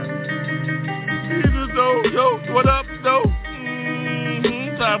mine. Jesus, though, yo, what up, though?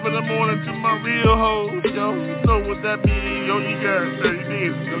 Top of the morning to my real hoes, yo. You know what that means, yo. You got 30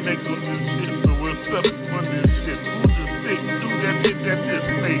 days to connect on this shit, so what's up on this shit? Who's the stick? Who that bitch at this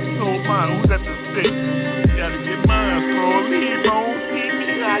place? So mine, who's at the stick? You gotta get mine, so leave on. See me,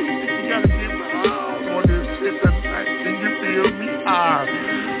 how you think you gotta get mine on this shit tonight? Can you feel me?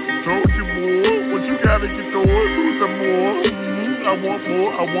 Told you more. What you gotta get yours? Who's the more? I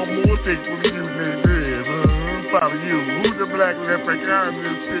want more things from you, nigga. Follow you. Who's the black leprechaun?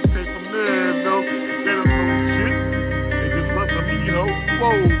 This shit take from there, though. They don't know shit. They just love for me, yo.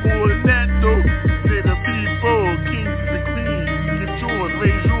 Whoa, more than that, though. Say the people, kings to the queen. Get yours,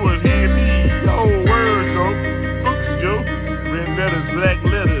 raise yours, hear me. Yo, words, yo. Books, yo. Red letters, black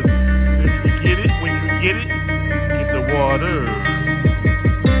letters. If you get it, when you get it, get the water.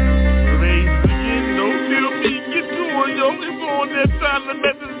 Raise it again, don't feel me. Get yours, yo. It's on that time. The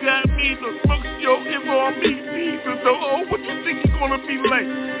methods got me. The books, yo. It's on me. So, oh, what you think it's gonna be like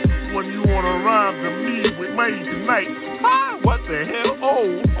when you wanna rhyme to me with me tonight? Ah, what the hell?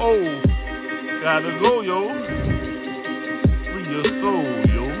 Oh, gotta go, yo. Free your soul,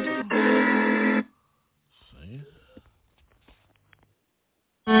 yo. See?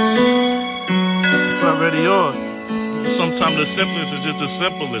 It's already yours. Sometimes the simplest is just the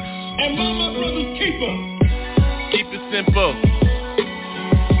simplest. And my brother's keeper. Keep it simple.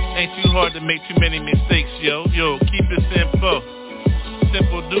 Ain't too hard to make too many mistakes, yo. Yo, keep it simple.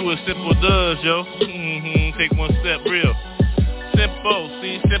 Simple do it, simple does, yo. Take one step real. Simple,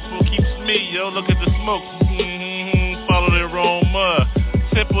 see, simple keeps me, yo. Look at the smoke. Follow the aroma.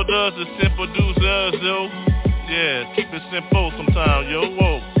 Simple does the simple does, yo. Yeah, keep it simple sometimes, yo.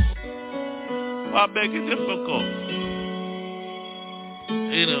 Whoa. Why make it difficult?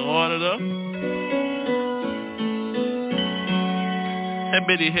 Ain't it hard enough? That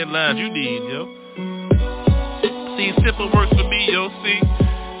many headlines you need, yo. See, simple works for me, yo. See,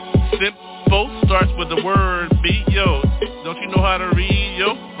 simple starts with the word B, yo. Don't you know how to read,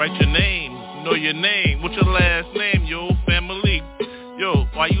 yo? Write your name, know your name. What's your last name, yo? Family.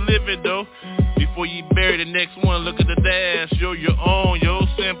 living, though. Before you bury the next one, look at the dash, yo, your own, yo,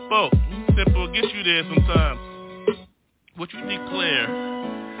 simple. Simple gets you there sometimes. What you declare?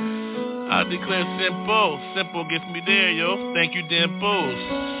 I declare simple. Simple gets me there, yo. Thank you, Dimples.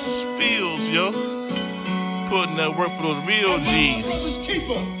 Feels, yo. Putting that work for those real G's.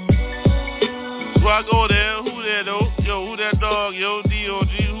 So I go there, who there, though? Yo, who that dog, yo?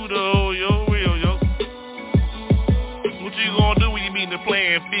 D.O.G., who the hoe, yo? Real, yo. What you gonna do when you meet in the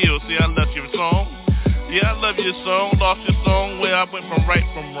playing field? See, I love your song. Yeah, I love your song. Lost your song where I went from right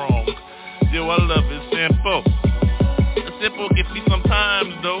from wrong. Yo, I love it simple. The simple gets me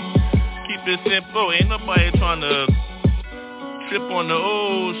sometimes, though. Keep it simple. Ain't nobody trying to trip on the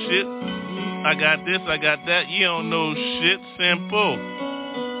old shit. I got this, I got that. You don't know shit. Simple.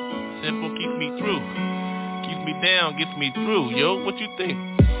 Simple keeps me through. Keeps me down, gets me through. Yo, what you think?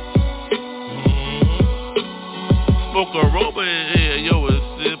 Spoke a robot here, yo,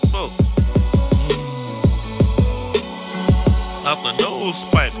 it's simple. Out the nose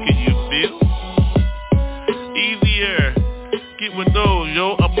pipe, can you feel? Easier, get with those,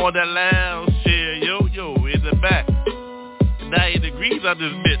 yo, up on that lounge chair, yo, in the back. 90 degrees out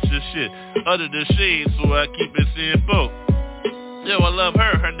this bitch, this shit, under the shade, so I keep it simple. Yo, I love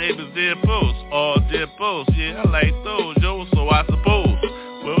her, her name is Dimples, all Dimples, yeah, I like those, yo, so I suppose,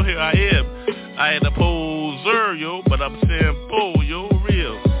 well, here I am. I ain't a poser, yo, but I'm simple, yo,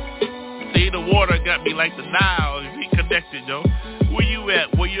 real. See, the water got me like the Nile, we connected, yo. Where you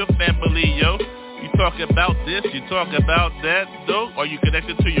at? Where your family, yo? You talk about this, you talk about that, though? Are you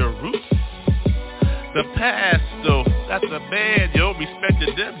connected to your roots? The past, though, that's a bad, yo.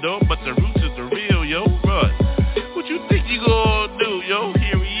 Respected them, though, but the roots is the real, yo. Run. What you think you gonna do, yo?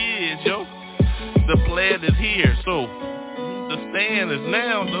 Here he is, yo. The plan is here, so the stand is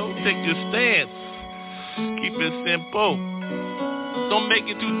now, though. Take your stance. Keep it simple. Don't make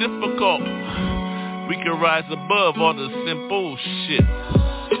it too difficult. We can rise above all the simple shit.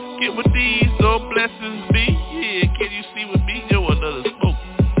 Get with these, though, blessings be. Yeah, can you see with me? Yo, another smoke.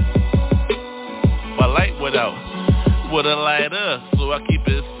 My light went out with a lighter, so I keep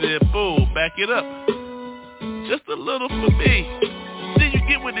it simple. Back it up. Just a little for me. Then you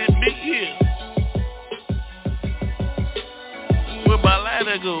get with it, big here. Where my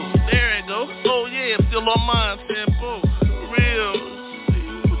lighter go? There it go. Oh yeah, still on mine, simple. Real.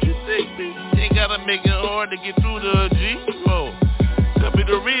 What you think, B? Ain't gotta make it hard to get through the G. Oh, tell me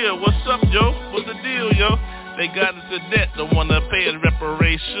the real. What's up, yo? What's the deal, yo? They got into debt, don't wanna pay us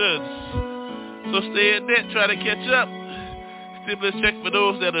reparations. So stay in debt, try to catch up. Stimulus check for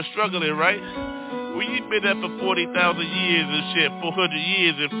those that are struggling, right? Well, you been there for 40,000 years and shit, 400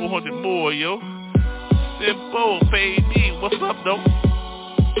 years and 400 more, yo. Simple, pay me. What's up, though?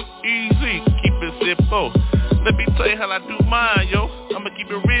 Easy, keep it simple. Let me tell you how I do mine, yo. I'ma keep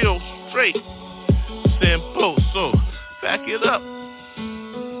it real, straight. Simple, so back it up.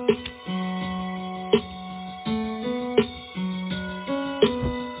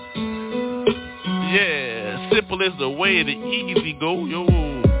 Yeah, simple is the way the easy go, yo.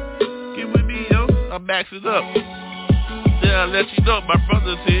 Get with me, yo. I max it up. Then I let you know my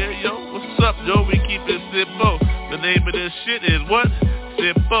brother's here, yo. What's up, yo? We keep it simple. The name of this shit is what?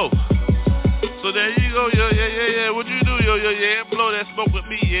 Simple. So there you go, yo, yeah. What you do, yo, yeah. Blow that smoke with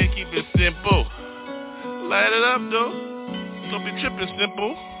me, yeah. Keep it simple. Light it up, though. Don't be tripping,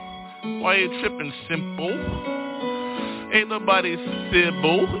 simple. Why you tripping, simple? Ain't nobody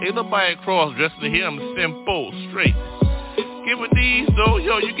simple. Ain't nobody cross-dressing here. I'm simple, straight. Get with these, though,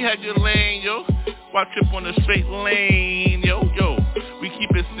 yo. You can have your lane, yo. Why trip on the straight lane, yo. We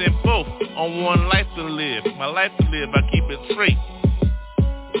keep it simple. On one life to live. My life to live, I keep it straight.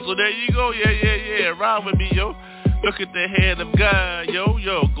 So there you go, yeah. Ride with me, yo. Look at the head of God, yo.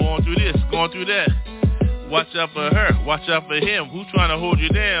 Going through this, going through that. Watch out for her, watch out for him. Who's trying to hold you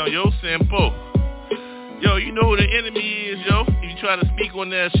down, yo? Simple. Yo, you know who the enemy is, yo. If you try to speak on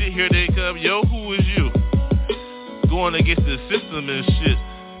that shit, here they come, yo. Who is you? Going against the system and shit.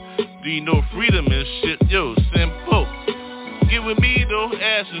 Do you know freedom and shit? Yo, simple. Get with me, though,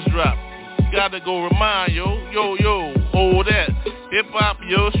 ashes drop. Gotta go remind, yo, hold that. Hip-hop,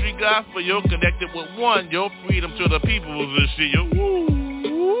 yo, street gospel, yo, connected with one, yo, freedom to the peoples and shit, yo, woo.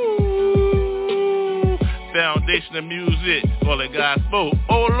 Foundation of music, call it gospel.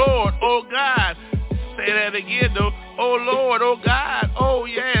 Oh, Lord, oh, God. Say that again, though. Oh, Lord, oh, God. Oh,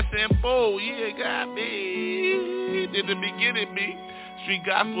 yeah, simple, yeah, got me. In the beginning, me. Street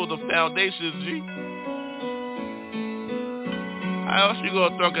gospel, the foundation, G. How else you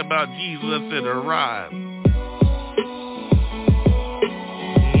gonna talk about Jesus in a rhyme?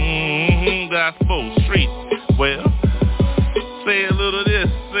 Gospel street. Well, say a little this,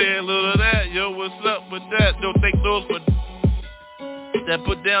 say a that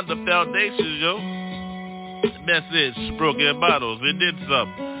put down the foundation, yo. Message, broken bottles, and then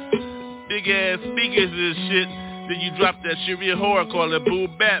some. Big ass speakers and shit. Then you drop that shit real hard, call it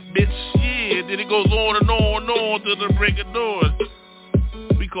boom bap, bitch. Yeah, then it goes on and on and on till the break of doors.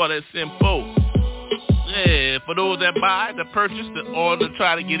 We call that simple. Yeah, for those that buy, that purchase, or to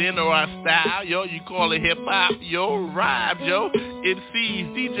try to get into our style, yo, you call it hip-hop, yo, rhyme, yo,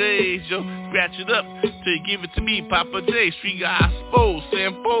 MCs, DJs, yo, scratch it up till you give it to me, Papa J, Street Gospel,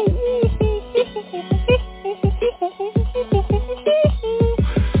 Sample,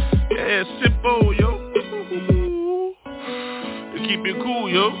 yeah, simple, yo, to keep it cool,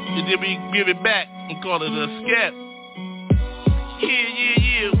 yo, and then we give it back and call it a scat.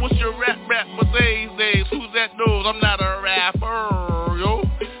 Yeah, what's your rap for these days? Who's that knows? I'm not a rapper, yo.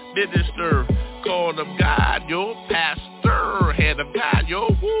 Minister, called him God, yo. Pastor, head of God, yo.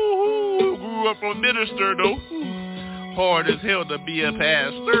 Woo-hoo. Grew up from minister, though. Hard as hell to be a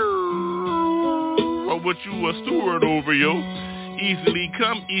pastor. Or what you a steward over, yo. Easily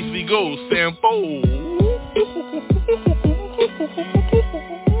come, easily go. Sample.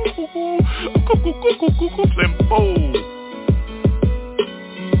 Sample.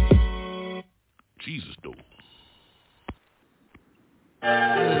 Jesus, though.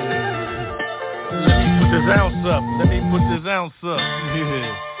 Let me put this ounce up.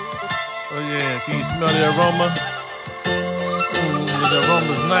 Yeah. Oh, yeah. Can you smell the aroma? The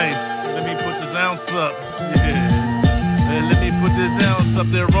aroma's nice. Let me put this ounce up. Yeah. Let me put this ounce up.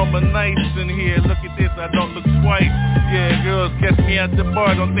 The aroma nice in here. Look at this. I don't look twice. Yeah, girls, catch me at the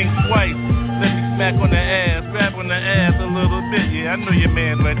bar. Don't think twice. Let me smack on the ass, grab on the ass a little bit. Yeah, I know your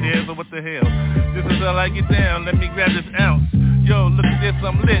man right there, so what the hell? This is how I get down, let me grab this ounce. Yo, look at this,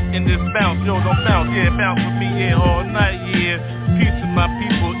 I'm lit in this bounce. Yo, don't bounce, yeah, bounce with me, yeah, all night, yeah. Peace to my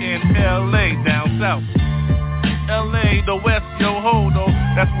people in L.A., down south. L.A., the West, yo, hold, oh.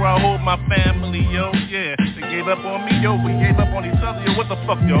 That's where I hold my family, yo, yeah. They gave up on me, yo, we gave up on each other, yo, what the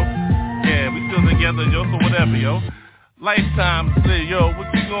fuck, yo? Yeah, we still together, yo, so whatever, yo. Lifetime, say, yo, what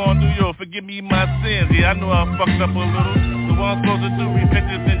you gonna do, yo? Forgive me my sins. Yeah, I know I fucked up a little. So what I'm supposed to do,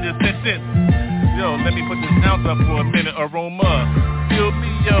 repentance and just sentence. Yo, let me put this ounce up for a minute, aroma. Feel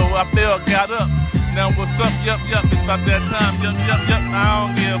me, yo, I fell, got up. Now what's up, yup, it's about that time, yup. I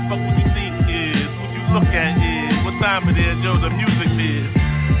don't give a fuck what you think is, what you look at is, what time it is, yo, the music is.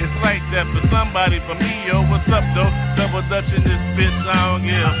 It's like that for somebody, for me, yo, what's up, though? Double Dutch in this bitch, I don't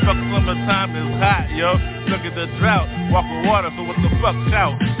give a fuck, summertime is hot, yo. Look at the drought, walk with water, so what the fuck,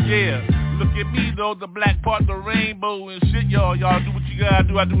 shout, yeah. Look at me, though, the black part, the rainbow and shit, y'all do what you gotta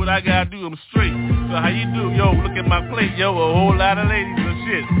do, I do what I gotta do, I'm straight. So how you do, yo, look at my plate, yo, a whole lot of ladies and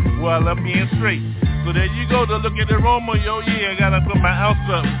shit, well, I love being straight. So there you go, to look at the aroma, yo, yeah, I gotta put my ounce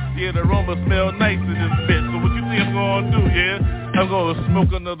up, yeah, the aroma smell nice in this bitch, so what you think I'm gonna do, yeah? I'm gonna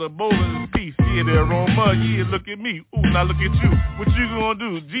smoke another bowl in this piece, yeah, the aroma, yeah, look at me, ooh, now look at you, what you gonna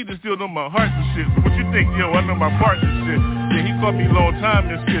do? Jesus still know my heart and shit, so what you think, yo, I know my part and shit, yeah, he called me long time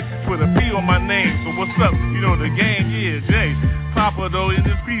and shit, put a P on my name, so what's up, you know the game, yeah, Jay, Papa though, in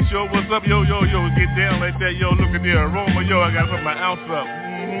this piece, yo, what's up, yo, get down like that, yo, look at the aroma, yo, I gotta put my ounce up,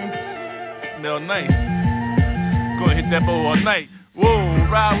 smell nice, gonna hit that bowl all night. Whoa,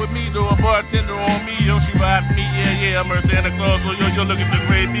 ride with me, though, a bartender on me, yo, she ride with me, yeah, I'm her Santa Claus, so yo, look at the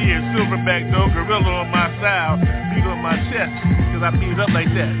gray beard, silverback, though, gorilla on my style, beat on my chest, cause I beat it up like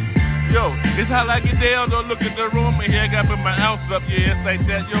that. Yo, it's how I get down, though, look at the room, and here I gotta put my ounce up, yeah, it's like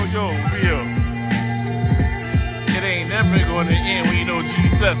that, yo, real. It ain't never gonna end when you know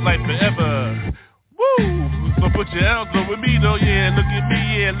Jesus, life forever. Woo! So put your ounce up with me, though, yeah, look at me,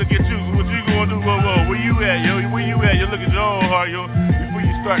 yeah, look at you, what you gonna do, whoa, where you at, yo, look at your own heart, yo, before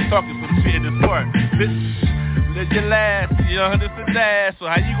you start talking some shit in this part, bitch, let your last, you know, this is last, so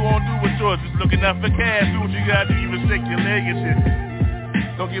how you gonna do with yours, just looking out for cash, do what you gotta do, even shake your leg and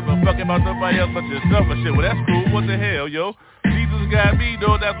shit, don't give a fuck about nobody else but yourself and shit, well, that's cool, what the hell, yo, Jesus got me,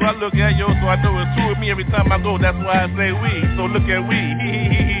 though, that's what I look at, yo, so I know it's two of me every time I go, that's why I say we, so look at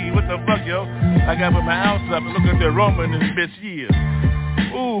we, what the fuck, yo, I gotta put my ounce up and look at the aroma in this bitch, yeah.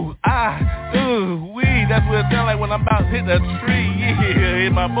 Ooh, wee, that's what it sound like when I'm about to hit a tree, yeah,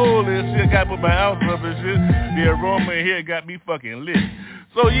 in my bowl and shit, gotta put my ounce up and shit, the aroma in here got me fucking lit.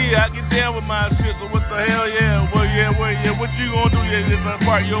 So yeah, I get down with my shit, so what the hell, yeah, well, yeah, what you gonna do, yeah, this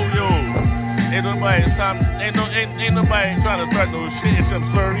part, yo, ain't nobody trying to start no shit, it's some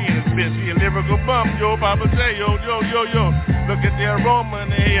slurry in this bitch, yeah, lyrical bum, yo, Papa say, yo, look at the aroma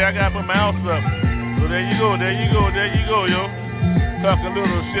in here, I gotta put my ounce up, so there you go, yo. Talk a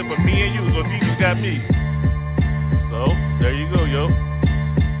little shit, but me and you, so Jesus got me. So, there you go, yo.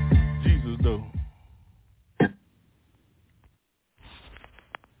 Jesus, though.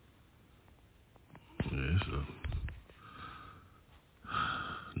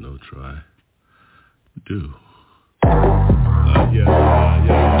 No try. Do. Yeah.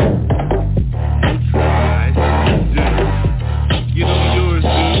 No try. Do. Get on yours, dude.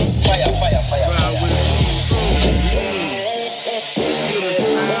 Fire. Ride with me. Feel the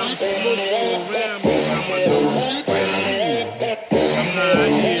sound, smoke all around me. I'm a dog. I'm high,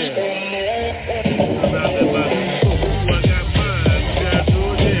 yeah. I'm out there by the smoke. Ooh, I got mine. You guys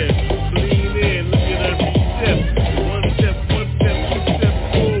know that. Lean in, look at every step. One step, 2 steps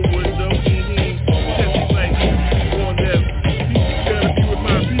forward, though. Step like on that. Gotta be with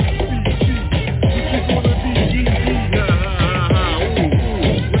my beat. What you gonna be? Ha. Ooh.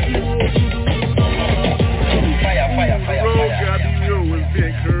 What you gonna do? Fire. Road got me, yo, it's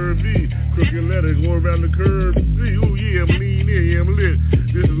been curvy. Crooked letters going around the curve. See, ooh, yeah, I'm lean in, yeah, I'm lit.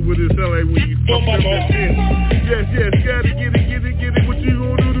 This is what it sound like when you fuck up that shit. Yes, gotta get it. What you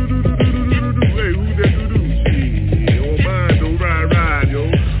gonna do? Hey, who that do? Shit, on mine, don't ride, yo.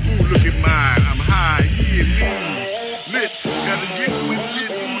 Ooh, look at mine, I'm high, yeah, lean, lit. Gotta get with it.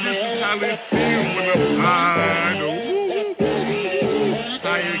 Ooh, this is how it feels when I'm high, yo.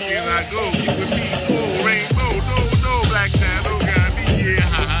 Higher can I go? Keep with me, oh, rainbow, no, black shadow got me, yeah,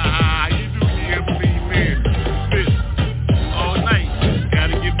 ha. You do, yeah, lean in, lit. All night,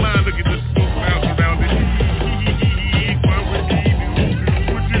 gotta get mine, look at the smoke bounce around it. Fun with me,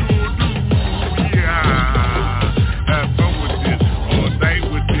 what you gonna do? Yeah, have fun with this, all night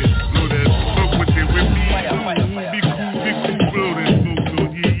with this, blow that smoke with it with me. Be cool, blow that smoke, so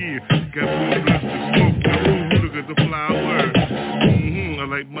yeah, got more blood to smoke, look at the flower. I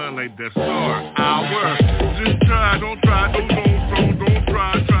like mine like that star, hour. Just try, don't try, don't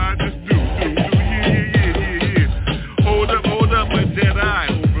try, just do, yeah. Hold up, my dead eye,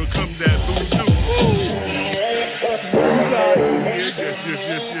 overcome that voodoo. Yes, raw,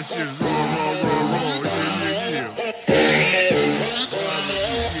 yeah.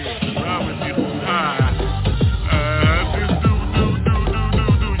 Robin, you high. Just do,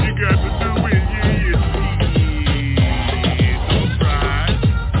 you got to do it, yeah. Don't try,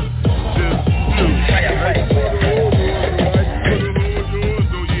 just do. Fire.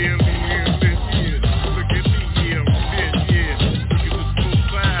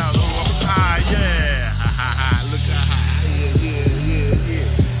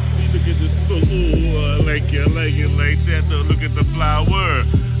 Like that, though, look at the flower,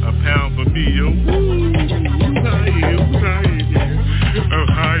 a pound for me, yo. Woo, who's high here? I'm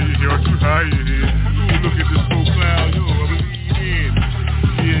high here, too high here. Ooh, look at the smoke cloud, yo, I'm leaning in.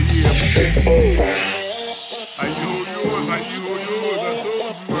 Yeah. I hold yours, I told you,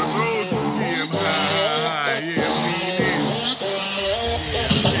 yeah, I'm high, yeah, I'm leaning.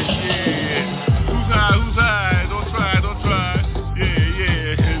 Yeah. Who's high? Don't try. Yeah.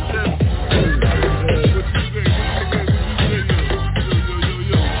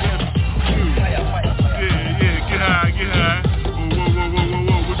 Get high.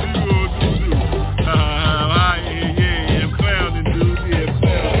 Whoa, what you gonna do? High, yeah, I'm clowning, dude, yeah, I'm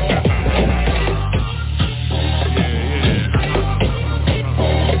clowning.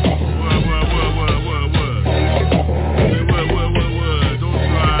 What? Don't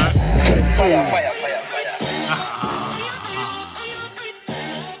try. Fire.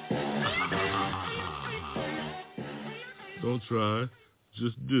 Don't try,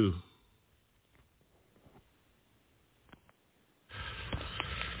 just do.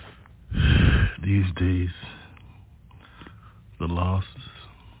 These days, the losses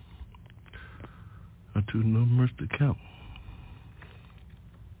are too numerous to count.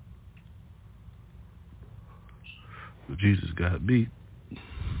 But Jesus got beat,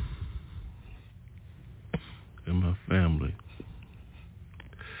 and my family.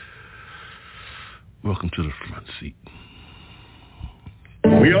 Welcome to the front seat.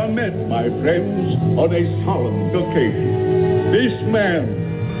 We are met, my friends, on a solemn occasion. This man,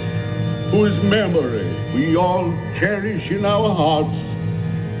 whose memory we all cherish in our hearts,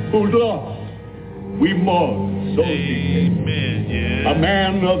 whose loss we mourn so deeply. Amen, yeah. A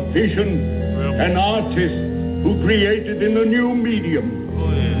man of vision, an artist who created in a new medium.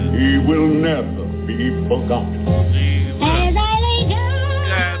 Oh, yeah. He will never be forgotten. Jesus.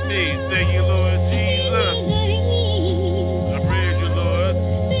 God me, thank you, Lord Jesus. I praise you, Lord.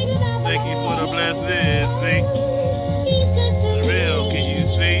 Thank you for the blessings. Thank you. Real, can you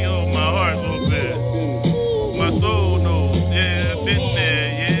see? Oh, my heart's open. My soul knows. Yeah, been there.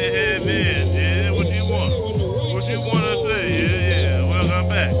 Yeah, been. Yeah, what you want? What you want to say? Yeah. Welcome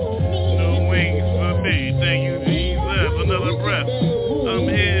back. No wings for me. Thank you, Jesus. Another breath. I'm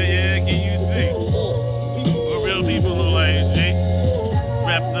here. Yeah, can you see? For real people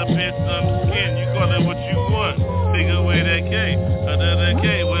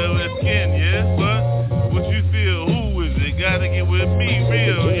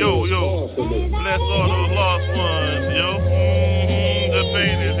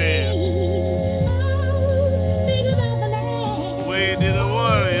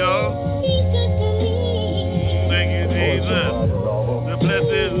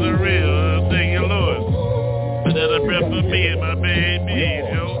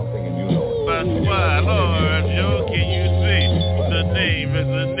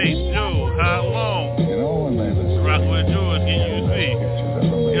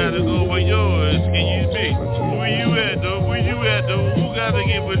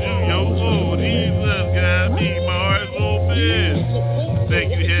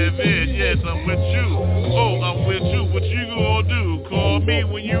Kevin, yes, I'm with you. Oh, I'm with you. What you gonna do? Call me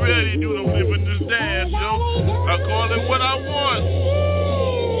when you ready. Do the living this dance, yo. I call it what I want.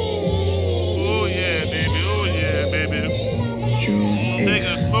 Oh yeah, baby. Oh yeah, baby. Take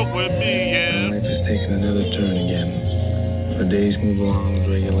a smoke with me, yeah. Life is taking another turn again. The days move along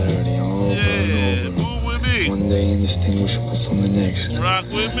with regularity, over and over. Move with me. One day indistinguishable from the next.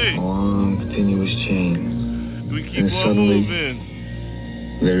 Rock with me. A long, continuous chain. We keep and on suddenly, moving.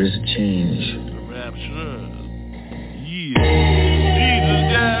 There is a change. The rapture. Yeah. Jesus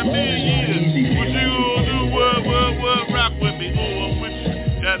got me, yeah. What you gonna do? What? Rock with me. Oh, I'm with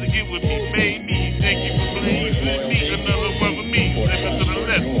you. Gotta get with me, baby. Thank you for believing in me. Another one with me. Listen to the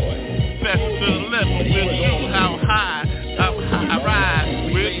left. Faster to the left. I'm with you. How high I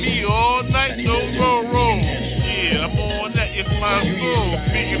ride. With me all night. No roll. Yeah, I'm on that. It's my soul.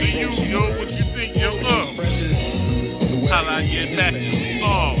 Speaking to you, yo. What you think, yo? How I get back to the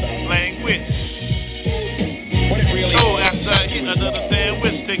song language. So after I hit another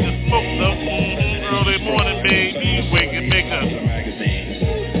sandwich, take a smoke though. Early morning, baby, wake and make up.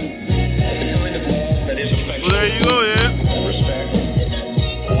 Well, there you go, yeah.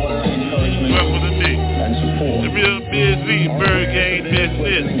 Welcome to me. The real busy ByrdGang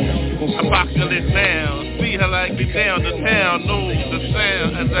business. Apocalypse now. See how I get down to town. Know the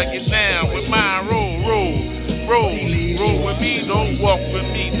sound as I get down with my roll with me, don't walk with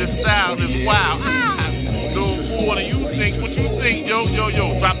me, the style is wild. No, what do you think? What you think? Yo,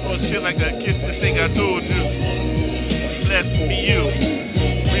 drop those shit like a kiss the thing I told you. Bless me, you.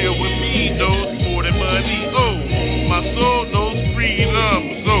 Real with me, no sporting money. Oh, my soul knows freedom.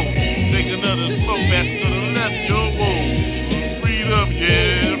 So, take another smoke back to the left, yo. Whoa. Freedom,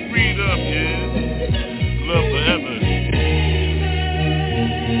 yeah. Love forever.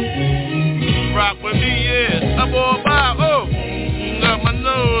 Rock with me, yeah. I'm all by, got my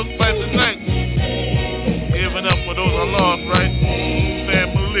nose by tonight. Giving up for those I lost, right?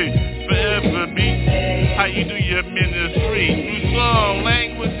 Family, forever me. How you do your ministry? Through song,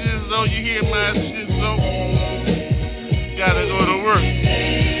 languages, oh, you hear my shit, so gotta go to work.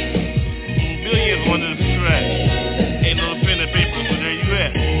 Billions on this track. Ain't no pen and paper, so there you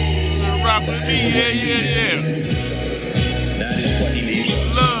at. Rock with me, yeah. That is what he needs.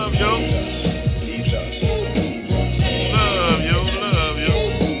 Love, yo.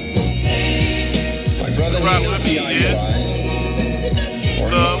 Rock with me, yeah.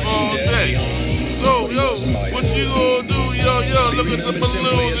 Love all day. So, yo, what you gonna do, yo? Look at the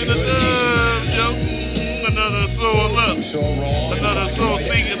balloons in the dove, yo. Another soul up. Another soul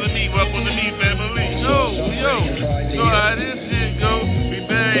singing to me. Welcome to me, family. Yo. So how this shit go? We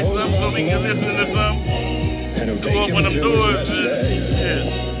bang some so we can listen to some. Go open them doors, yeah.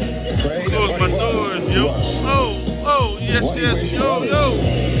 Close my doors, yo. Oh, yes, yo.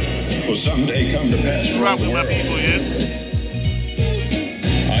 Will someday come to pass. Rock with my people, yeah.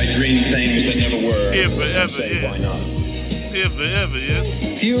 I dream things that never were. Here forever, say, yeah. Why not? Here forever, yeah.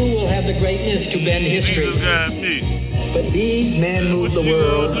 Few will have the greatness to bend history. Jesus got me. But these men move the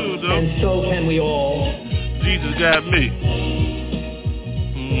world, and so can we all. Jesus got me.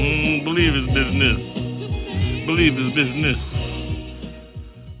 Believe his business. Believe his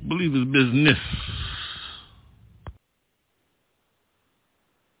business.